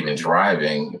wasn't even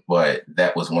driving, but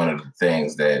that was one of the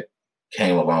things that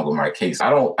came along with my case.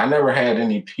 I never had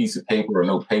any piece of paper or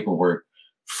no paperwork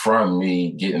from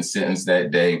me getting sentenced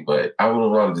that day, but I would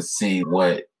have loved to see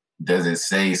does it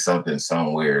say something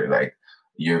somewhere like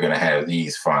you're going to have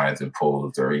these fines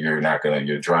imposed or your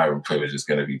driving privilege is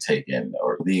going to be taken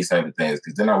or these type of things.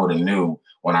 Because then I would have knew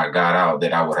when I got out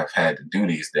that I would have had to do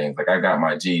these things. Like I got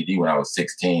my GED when I was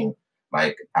 16.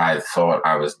 Like I thought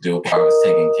I was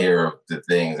taking care of the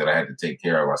things that I had to take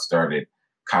care of. I started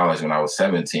college when I was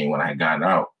 17 when I had gotten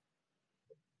out.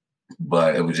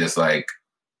 But it was just like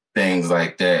things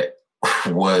like that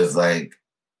was like,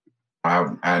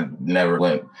 I never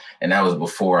went. And that was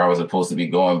before I was supposed to be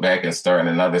going back and starting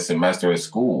another semester of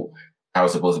school. I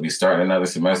was supposed to be starting another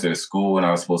semester of school and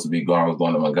I was supposed to be going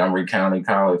to Montgomery County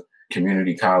College,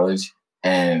 community college.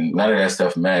 And none of that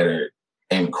stuff mattered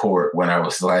in court when I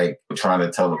was like trying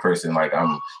to tell the person, like,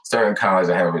 I'm starting college,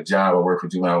 I have a job, I work for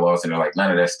juvenile law center. Like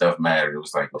none of that stuff mattered. It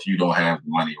was like, if you don't have the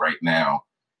money right now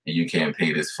and you can't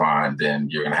pay this fine, then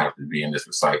you're going to have to be in this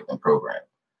recycling program.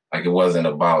 Like it wasn't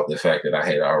about the fact that I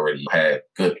had already had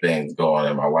good things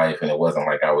going in my life. And it wasn't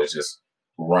like I was just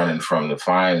running from the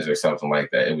fines or something like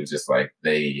that. It was just like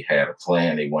they had a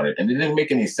plan they wanted. And it didn't make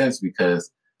any sense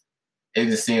because it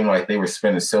just seemed like they were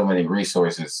spending so many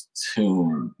resources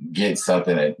to get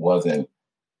something that wasn't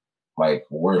like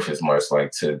worth as much.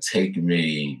 Like to take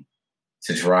me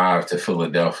to drive to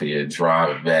Philadelphia,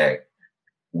 drive back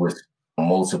with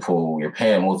you're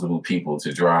paying multiple people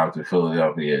to drive to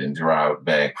Philadelphia and drive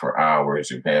back for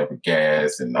hours. You're paying for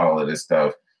gas and all of this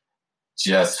stuff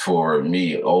just for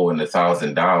me owing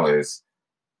 $1,000.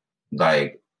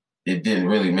 Like it didn't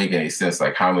really make any sense.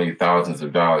 Like how many thousands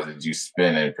of dollars did you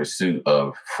spend in pursuit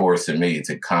of forcing me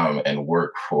to come and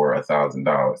work for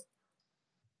 $1,000?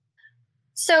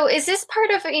 So is this part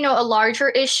of, a larger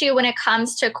issue when it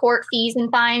comes to court fees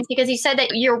and fines? Because you said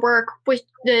that your work with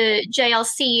the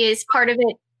JLC is part of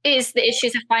it is the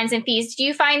issues of fines and fees. Do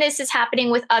you find this is happening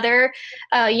with other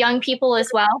young people as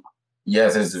well?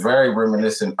 Yes, it's very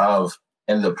reminiscent of,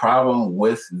 and the problem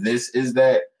with this is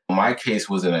that my case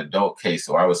was an adult case,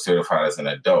 so I was certified as an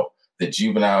adult. The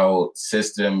juvenile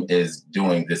system is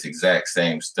doing this exact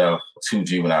same stuff to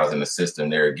juveniles in the system.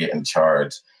 They're getting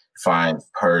charged fines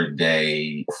per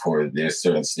day for there's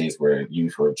certain states where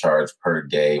youth were charged per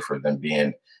day for them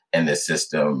being in the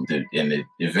system. And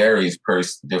it varies per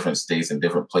different states and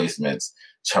different placements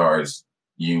charge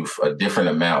youth a different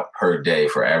amount per day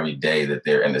for every day that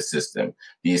they're in the system.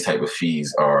 These type of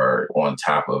fees are on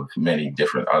top of many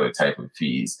different other type of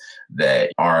fees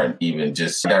that aren't even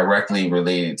just directly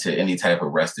related to any type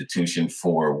of restitution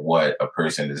for what a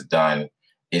person has done.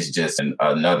 It's just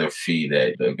another fee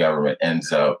that the government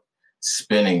ends up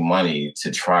spending money to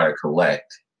try to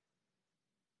collect.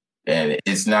 And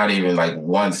it's not even like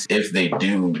if they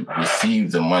do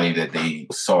receive the money that they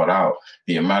sought out,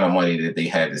 the amount of money that they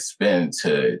had to spend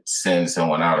to send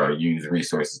someone out or use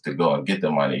resources to go and get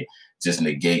the money just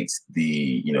negates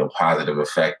the, positive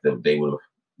effect that they would have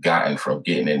gotten from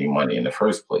getting any money in the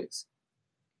first place.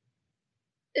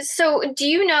 So do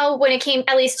you know when it came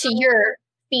at least to your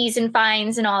fees and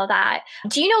fines and all that,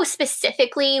 do you know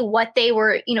specifically what they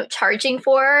were, charging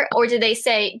for? Or did they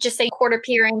say court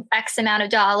appearance, X amount of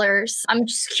dollars? I'm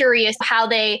just curious how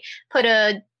they put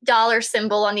a dollar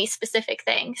symbol on these specific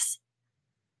things.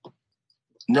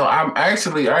 No, I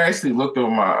actually looked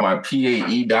over my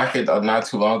PAE docket not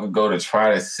too long ago to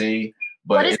try to see.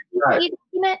 But what is PAE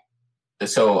document?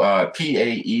 So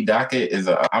PAE docket is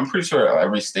I'm pretty sure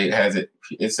every state has it.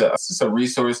 It's just a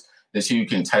resource that you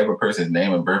can type a person's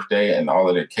name and birthday and all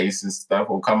of their cases stuff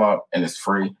will come up and it's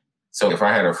free. So if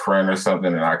I had a friend or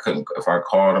something and if I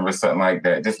called them or something like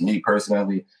that, just me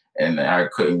personally, and I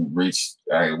couldn't reach,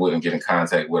 I wouldn't get in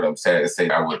contact with them, say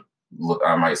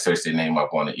I might search their name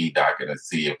up on the e-docket and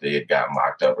see if they had gotten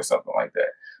locked up or something like that.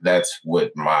 That's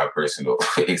what my personal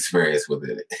experience with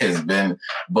it has been.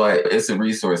 But it's a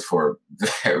resource for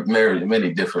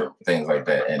many different things like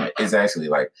that. And it's actually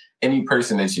like any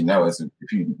person that you know,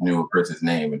 if you knew a person's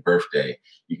name and birthday,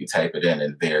 you could type it in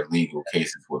and their legal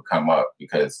cases would come up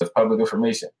because it's public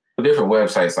information. Different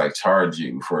websites like charge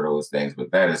you for those things, but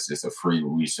that is just a free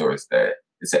resource that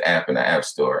it's an app in the App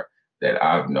Store that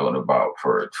I've known about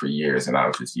for years, and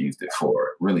I've just used it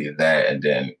for really that. And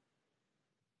then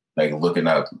like looking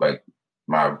up like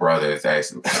my brothers,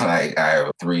 actually, like I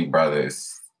have 3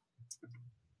 brothers,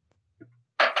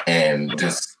 and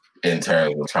just in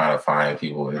terms of trying to find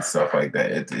people and stuff like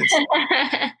that, it's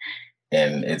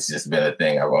and it's just been a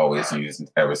thing I've always used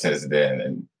ever since then,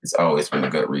 and it's always been a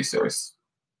good resource.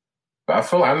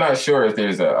 I'm not sure if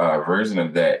there's a version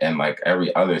of that in like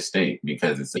every other state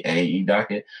because it's the AE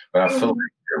docket, but I feel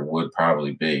like there would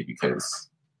probably be because.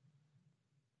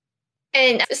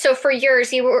 And so for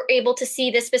yours, you were able to see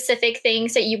the specific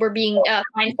things that you were being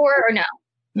fined for, or no?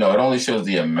 No, it only shows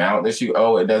the amount that you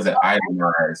owe. It doesn't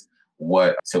itemize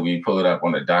what. So when you pull it up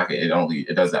on the docket, it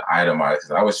doesn't itemize.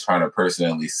 Because I was trying to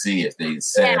personally see if they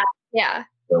said. Yeah.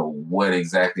 So what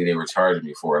exactly they were charging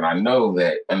me for. And I know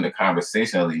that in the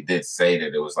conversation, they did say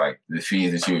that it was like the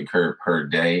fees that you incurred per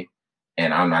day.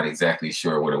 And I'm not exactly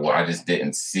sure what it was. I just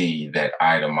didn't see that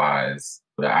itemization.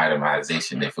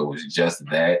 If it was just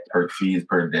that per fees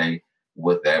per day,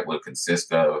 what that would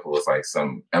consist of. If it was like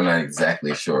I'm not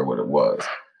exactly sure what it was.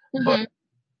 But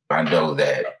I know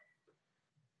that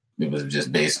it was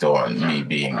just based on me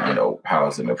being,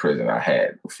 housed in the prison. I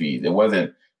had fees. It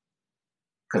wasn't,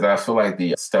 because I feel like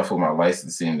the stuff with my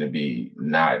license seemed to be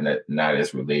not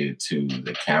as related to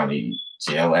the county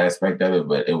jail aspect of it,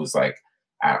 but it was like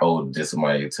I owed this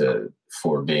money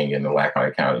for being in the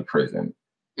Lackawanna County prison.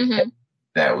 Mm-hmm.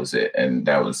 That was it, and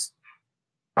I was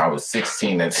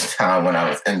 16 at the time when I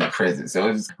was in the prison, so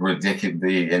it was ridiculous.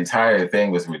 The entire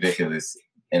thing was ridiculous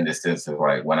in the sense of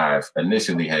like when I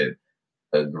initially had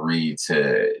agreed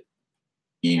to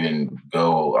even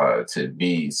go to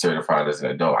be certified as an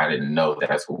adult, I didn't know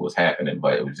that's what was happening,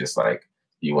 but it was just like,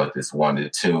 you want this 1 to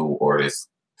 2 or this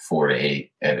 4 to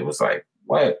 8. And it was like,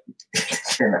 what?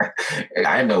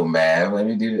 I know math. Let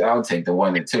me do, I'll take the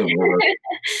 1 to 2.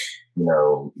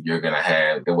 You're going to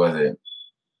have, there wasn't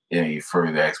any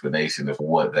further explanation of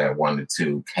what that 1 to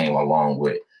 2 came along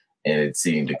with. And it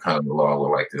seemed to come along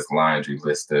with like this laundry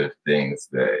list of things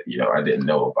that, I didn't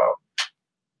know about.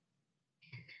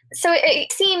 So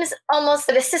it seems almost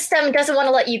that the system doesn't want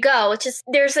to let you go.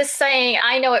 There's this saying,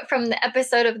 I know it from the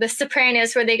episode of The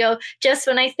Sopranos where they go, just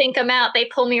when I think I'm out, they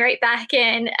pull me right back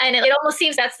in. And it almost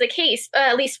seems that's the case,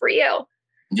 at least for you.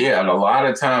 Yeah, and a lot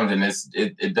of times, and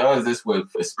it does this with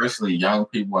especially young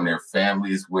people and their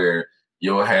families, where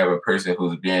you'll have a person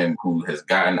who has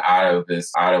gotten out of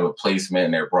a placement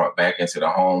and they're brought back into the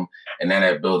home. And then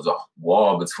that builds a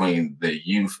wall between the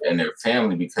youth and their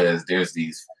family because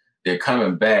they're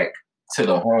coming back to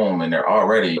the home and they're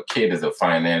already, a kid is a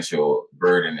financial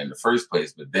burden in the first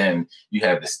place, but then you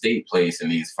have the state placing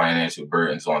these financial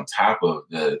burdens on top of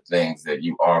the things that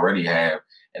you already have.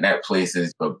 And that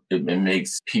it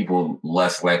makes people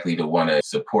less likely to want to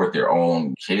support their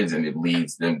own kids, and it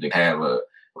leads them to have a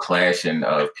clashing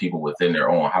of people within their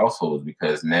own households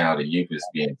because now the youth is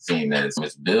being seen as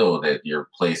this bill that you're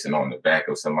placing on the back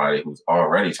of somebody who's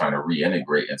already trying to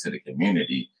reintegrate into the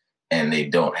community. And they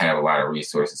don't have a lot of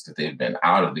resources because they've been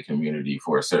out of the community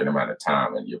for a certain amount of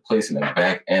time. And you're placing them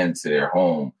back into their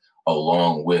home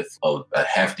along with a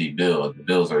hefty bill. The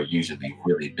bills are usually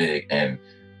really big. And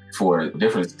for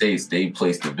different states, they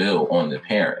place the bill on the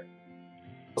parent.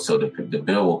 So the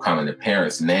bill will come in the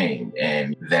parent's name.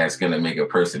 And that's going to make a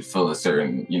person feel a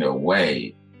certain,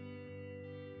 way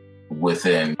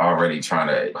within already trying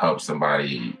to help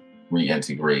somebody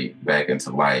reintegrate back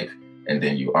into life. And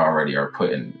then you already are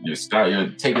you're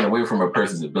taking away from a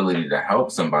person's ability to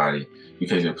help somebody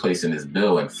because you're placing this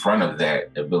bill in front of that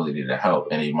ability to help.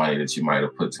 Any money that you might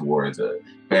have put towards a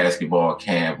basketball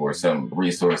camp or some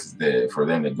resources for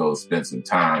them to go spend some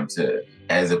time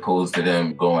as opposed to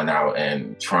them going out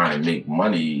and trying to make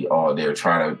money, or they're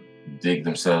trying to dig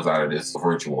themselves out of this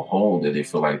virtual hole that they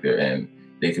feel like they're in.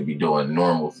 They could be doing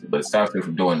but it stops them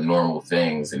from doing normal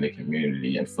things in the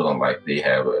community and feeling like they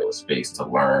have a space to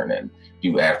learn and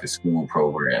do after school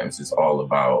programs. It's all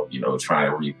about,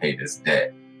 trying to repay this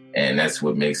debt. And that's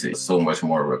what makes it so much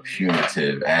more of a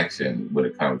punitive action when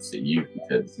it comes to youth,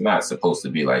 because it's not supposed to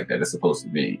be like that. It's supposed to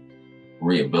be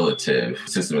rehabilitative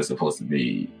system is supposed to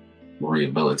be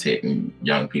rehabilitating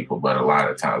young people, but a lot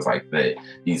of times like that,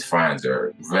 these fines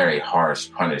are very harsh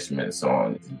punishments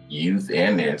on youth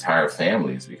and their entire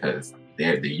families, because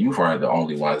the youth aren't the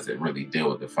only ones that really deal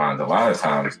with the fines. A lot of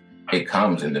times it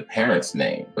comes in the parent's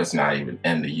name, but it's not even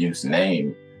in the youth's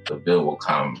name. The bill will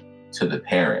come to the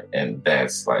parent, and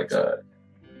that's like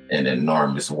an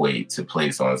enormous weight to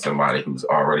place on somebody who's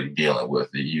already dealing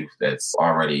with the youth that's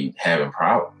already having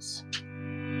problems.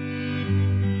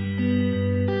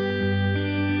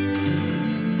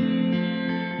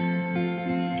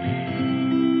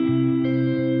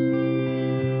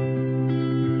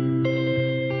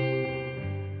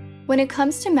 When it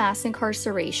comes to mass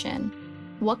incarceration,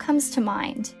 what comes to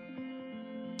mind?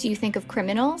 Do you think of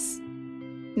criminals?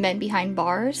 Men behind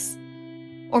bars?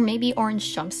 Or maybe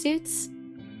orange jumpsuits?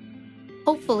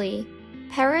 Hopefully,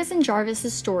 Perez and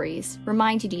Jarvis's stories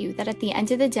reminded you that at the end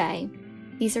of the day,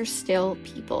 these are still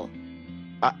people.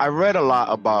 I read a lot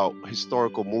about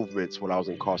historical movements when I was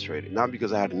incarcerated, not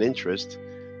because I had an interest.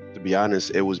 To be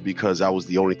honest, it was because that was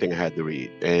the only thing I had to read.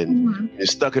 And you're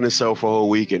stuck in a cell for a whole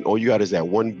week, and all you got is that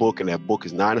one book, and that book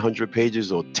is 900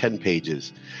 pages or 10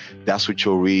 pages. That's what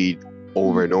you'll read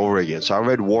over and over again. So I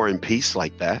read War and Peace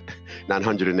like that,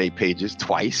 908 pages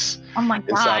twice. Oh my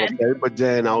God. But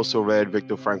then I also read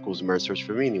Viktor Frankl's Man's Search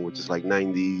for Meaning, which is like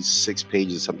 96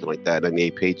 pages, something like that,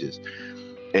 98 pages.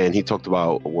 And he talked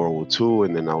about World War II.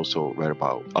 And then I also read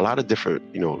about a lot of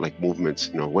different, like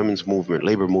movements, women's movement,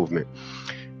 labor movement.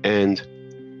 And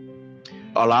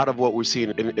a lot of what we're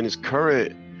seeing in his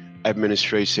current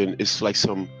administration is like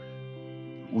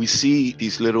we see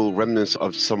these little remnants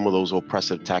of some of those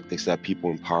oppressive tactics that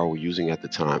people in power were using at the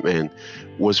time. And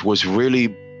what's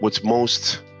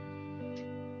most,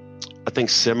 I think,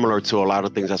 similar to a lot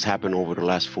of things that's happened over the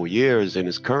last 4 years in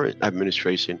his current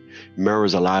administration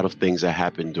mirrors a lot of things that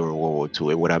happened during World War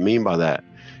II. And what I mean by that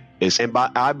is,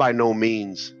 I by no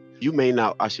means, you may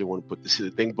not actually want to put this in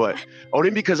the thing, but only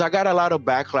because I got a lot of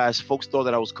backlash. Folks thought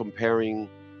that I was comparing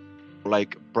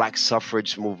like Black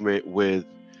suffrage movement with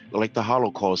like the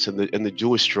Holocaust and the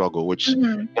Jewish struggle, which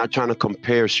not trying to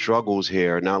compare struggles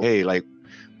here. Now, hey, like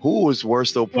who was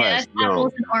worse oppressed? Yeah,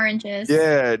 apples and oranges.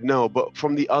 Yeah, no, but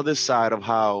from the other side of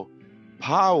how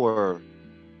power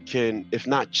can, if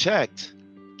not checked,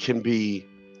 can be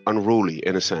unruly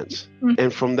in a sense.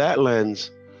 And from that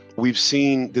lens, we've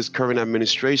seen this current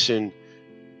administration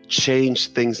change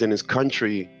things in this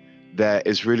country that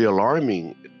is really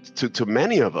alarming to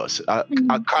many of us,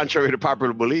 contrary to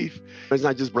popular belief. It's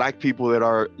not just Black people that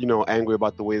are, angry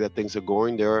about the way that things are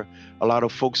going. There are a lot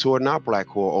of folks who are not Black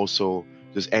who are also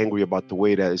just angry about the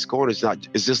way that it's going.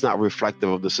 It's just not reflective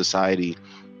of the society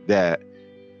that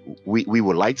we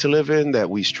would like to live in, that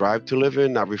we strive to live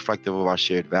in, not reflective of our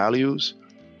shared values.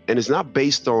 And it's not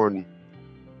based on,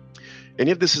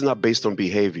 any of this is not based on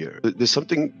behavior. There's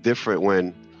something different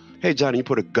when, hey, Johnny, you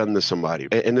put a gun to somebody.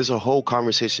 And there's a whole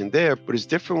conversation there, but it's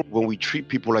different when we treat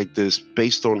people like this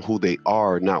based on who they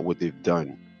are, not what they've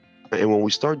done. And when we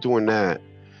start doing that,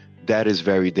 that is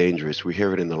very dangerous. We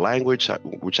hear it in the language,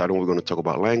 which I know we're going to talk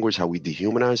about language, how we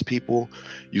dehumanize people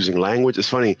using language. It's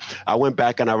funny. I went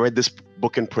back and I read this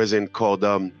book in prison called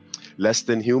Less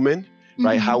Than Human,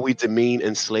 right? How we demean,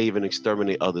 enslave, and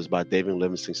exterminate others by David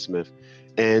Livingston Smith.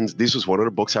 And this was one of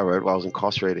the books I read while I was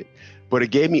incarcerated. But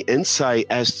it gave me insight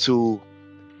as to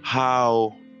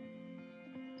how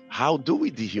do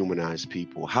we dehumanize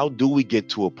people? How do we get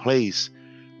to a place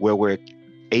where we're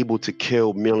able to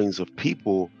kill millions of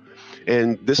people?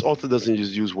 And this author doesn't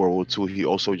just use World War II. He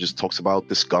also just talks about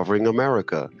discovering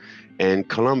America and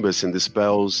Columbus and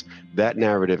dispels that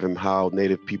narrative and how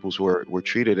Native peoples were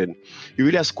treated. And you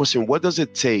really ask the question, what does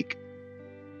it take?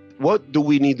 What do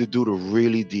we need to do to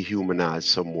really dehumanize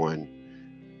someone?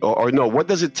 Or no, what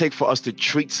does it take for us to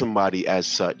treat somebody as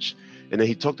such? And then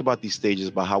he talked about these stages,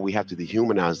 about how we have to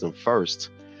dehumanize them first.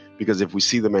 Because if we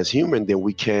see them as human, then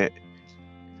we can't,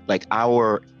 like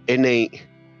our innate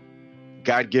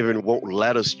God-given won't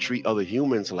let us treat other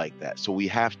humans like that. So we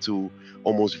have to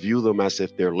almost view them as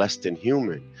if they're less than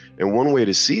human. And one way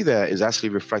to see that is actually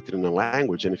reflected in the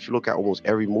language. And if you look at almost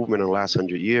every movement in the last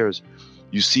 100 years,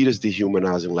 you see this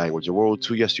dehumanizing language. In World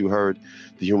War II, yes, you heard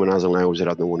the humanizing language that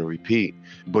I don't want to repeat,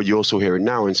 but you also hear it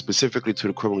now. And specifically to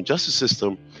the criminal justice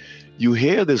system, you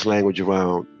hear this language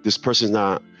around this person's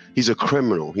not, he's a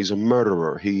criminal, he's a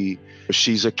murderer,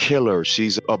 she's a killer,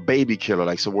 she's a baby killer,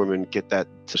 like some women get that.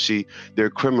 They're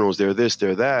criminals, they're this,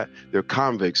 they're that, they're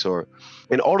convicts,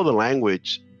 and all of the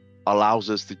language allows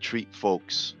us to treat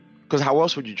folks, because how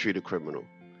else would you treat a criminal?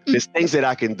 There's things that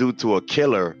I can do to a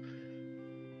killer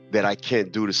that I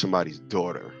can't do to somebody's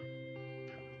daughter.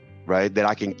 right? That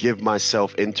I can give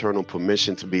myself internal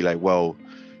permission to be like, well,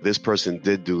 this person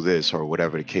did do this or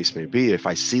whatever the case may be. If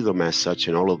I see them as such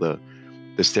and all of the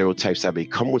stereotypes that may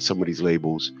come with some of these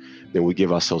labels, then we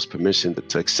give ourselves permission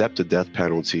to accept the death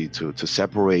penalty, to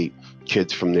separate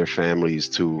kids from their families,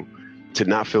 to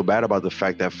not feel bad about the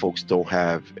fact that folks don't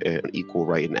have an equal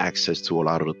right and access to a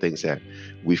lot of the things that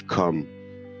we've come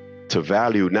to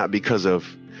value, not because of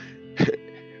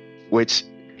which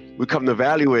we come to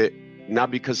value it, not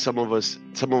because some of us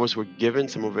were given,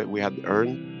 some of it we had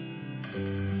earned.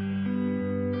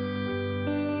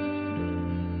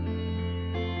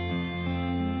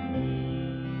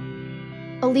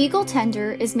 A Legal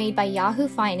Tender is made by Yahoo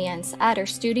Finance at our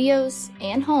studios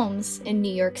and homes in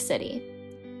New York City.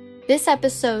 This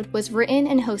episode was written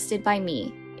and hosted by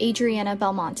me, Adriana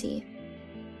Belmonte.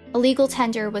 A Legal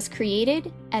Tender was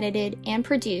created, edited, and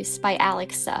produced by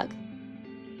Alex Sugg.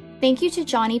 Thank you to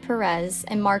Johnny Perez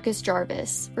and Marcus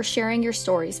Jarvis for sharing your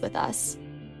stories with us.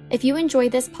 If you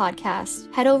enjoyed this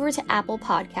podcast, head over to Apple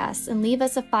Podcasts and leave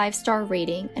us a 5-star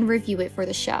rating and review it for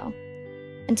the show.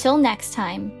 Until next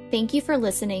time, thank you for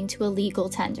listening to A Legal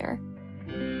Tender.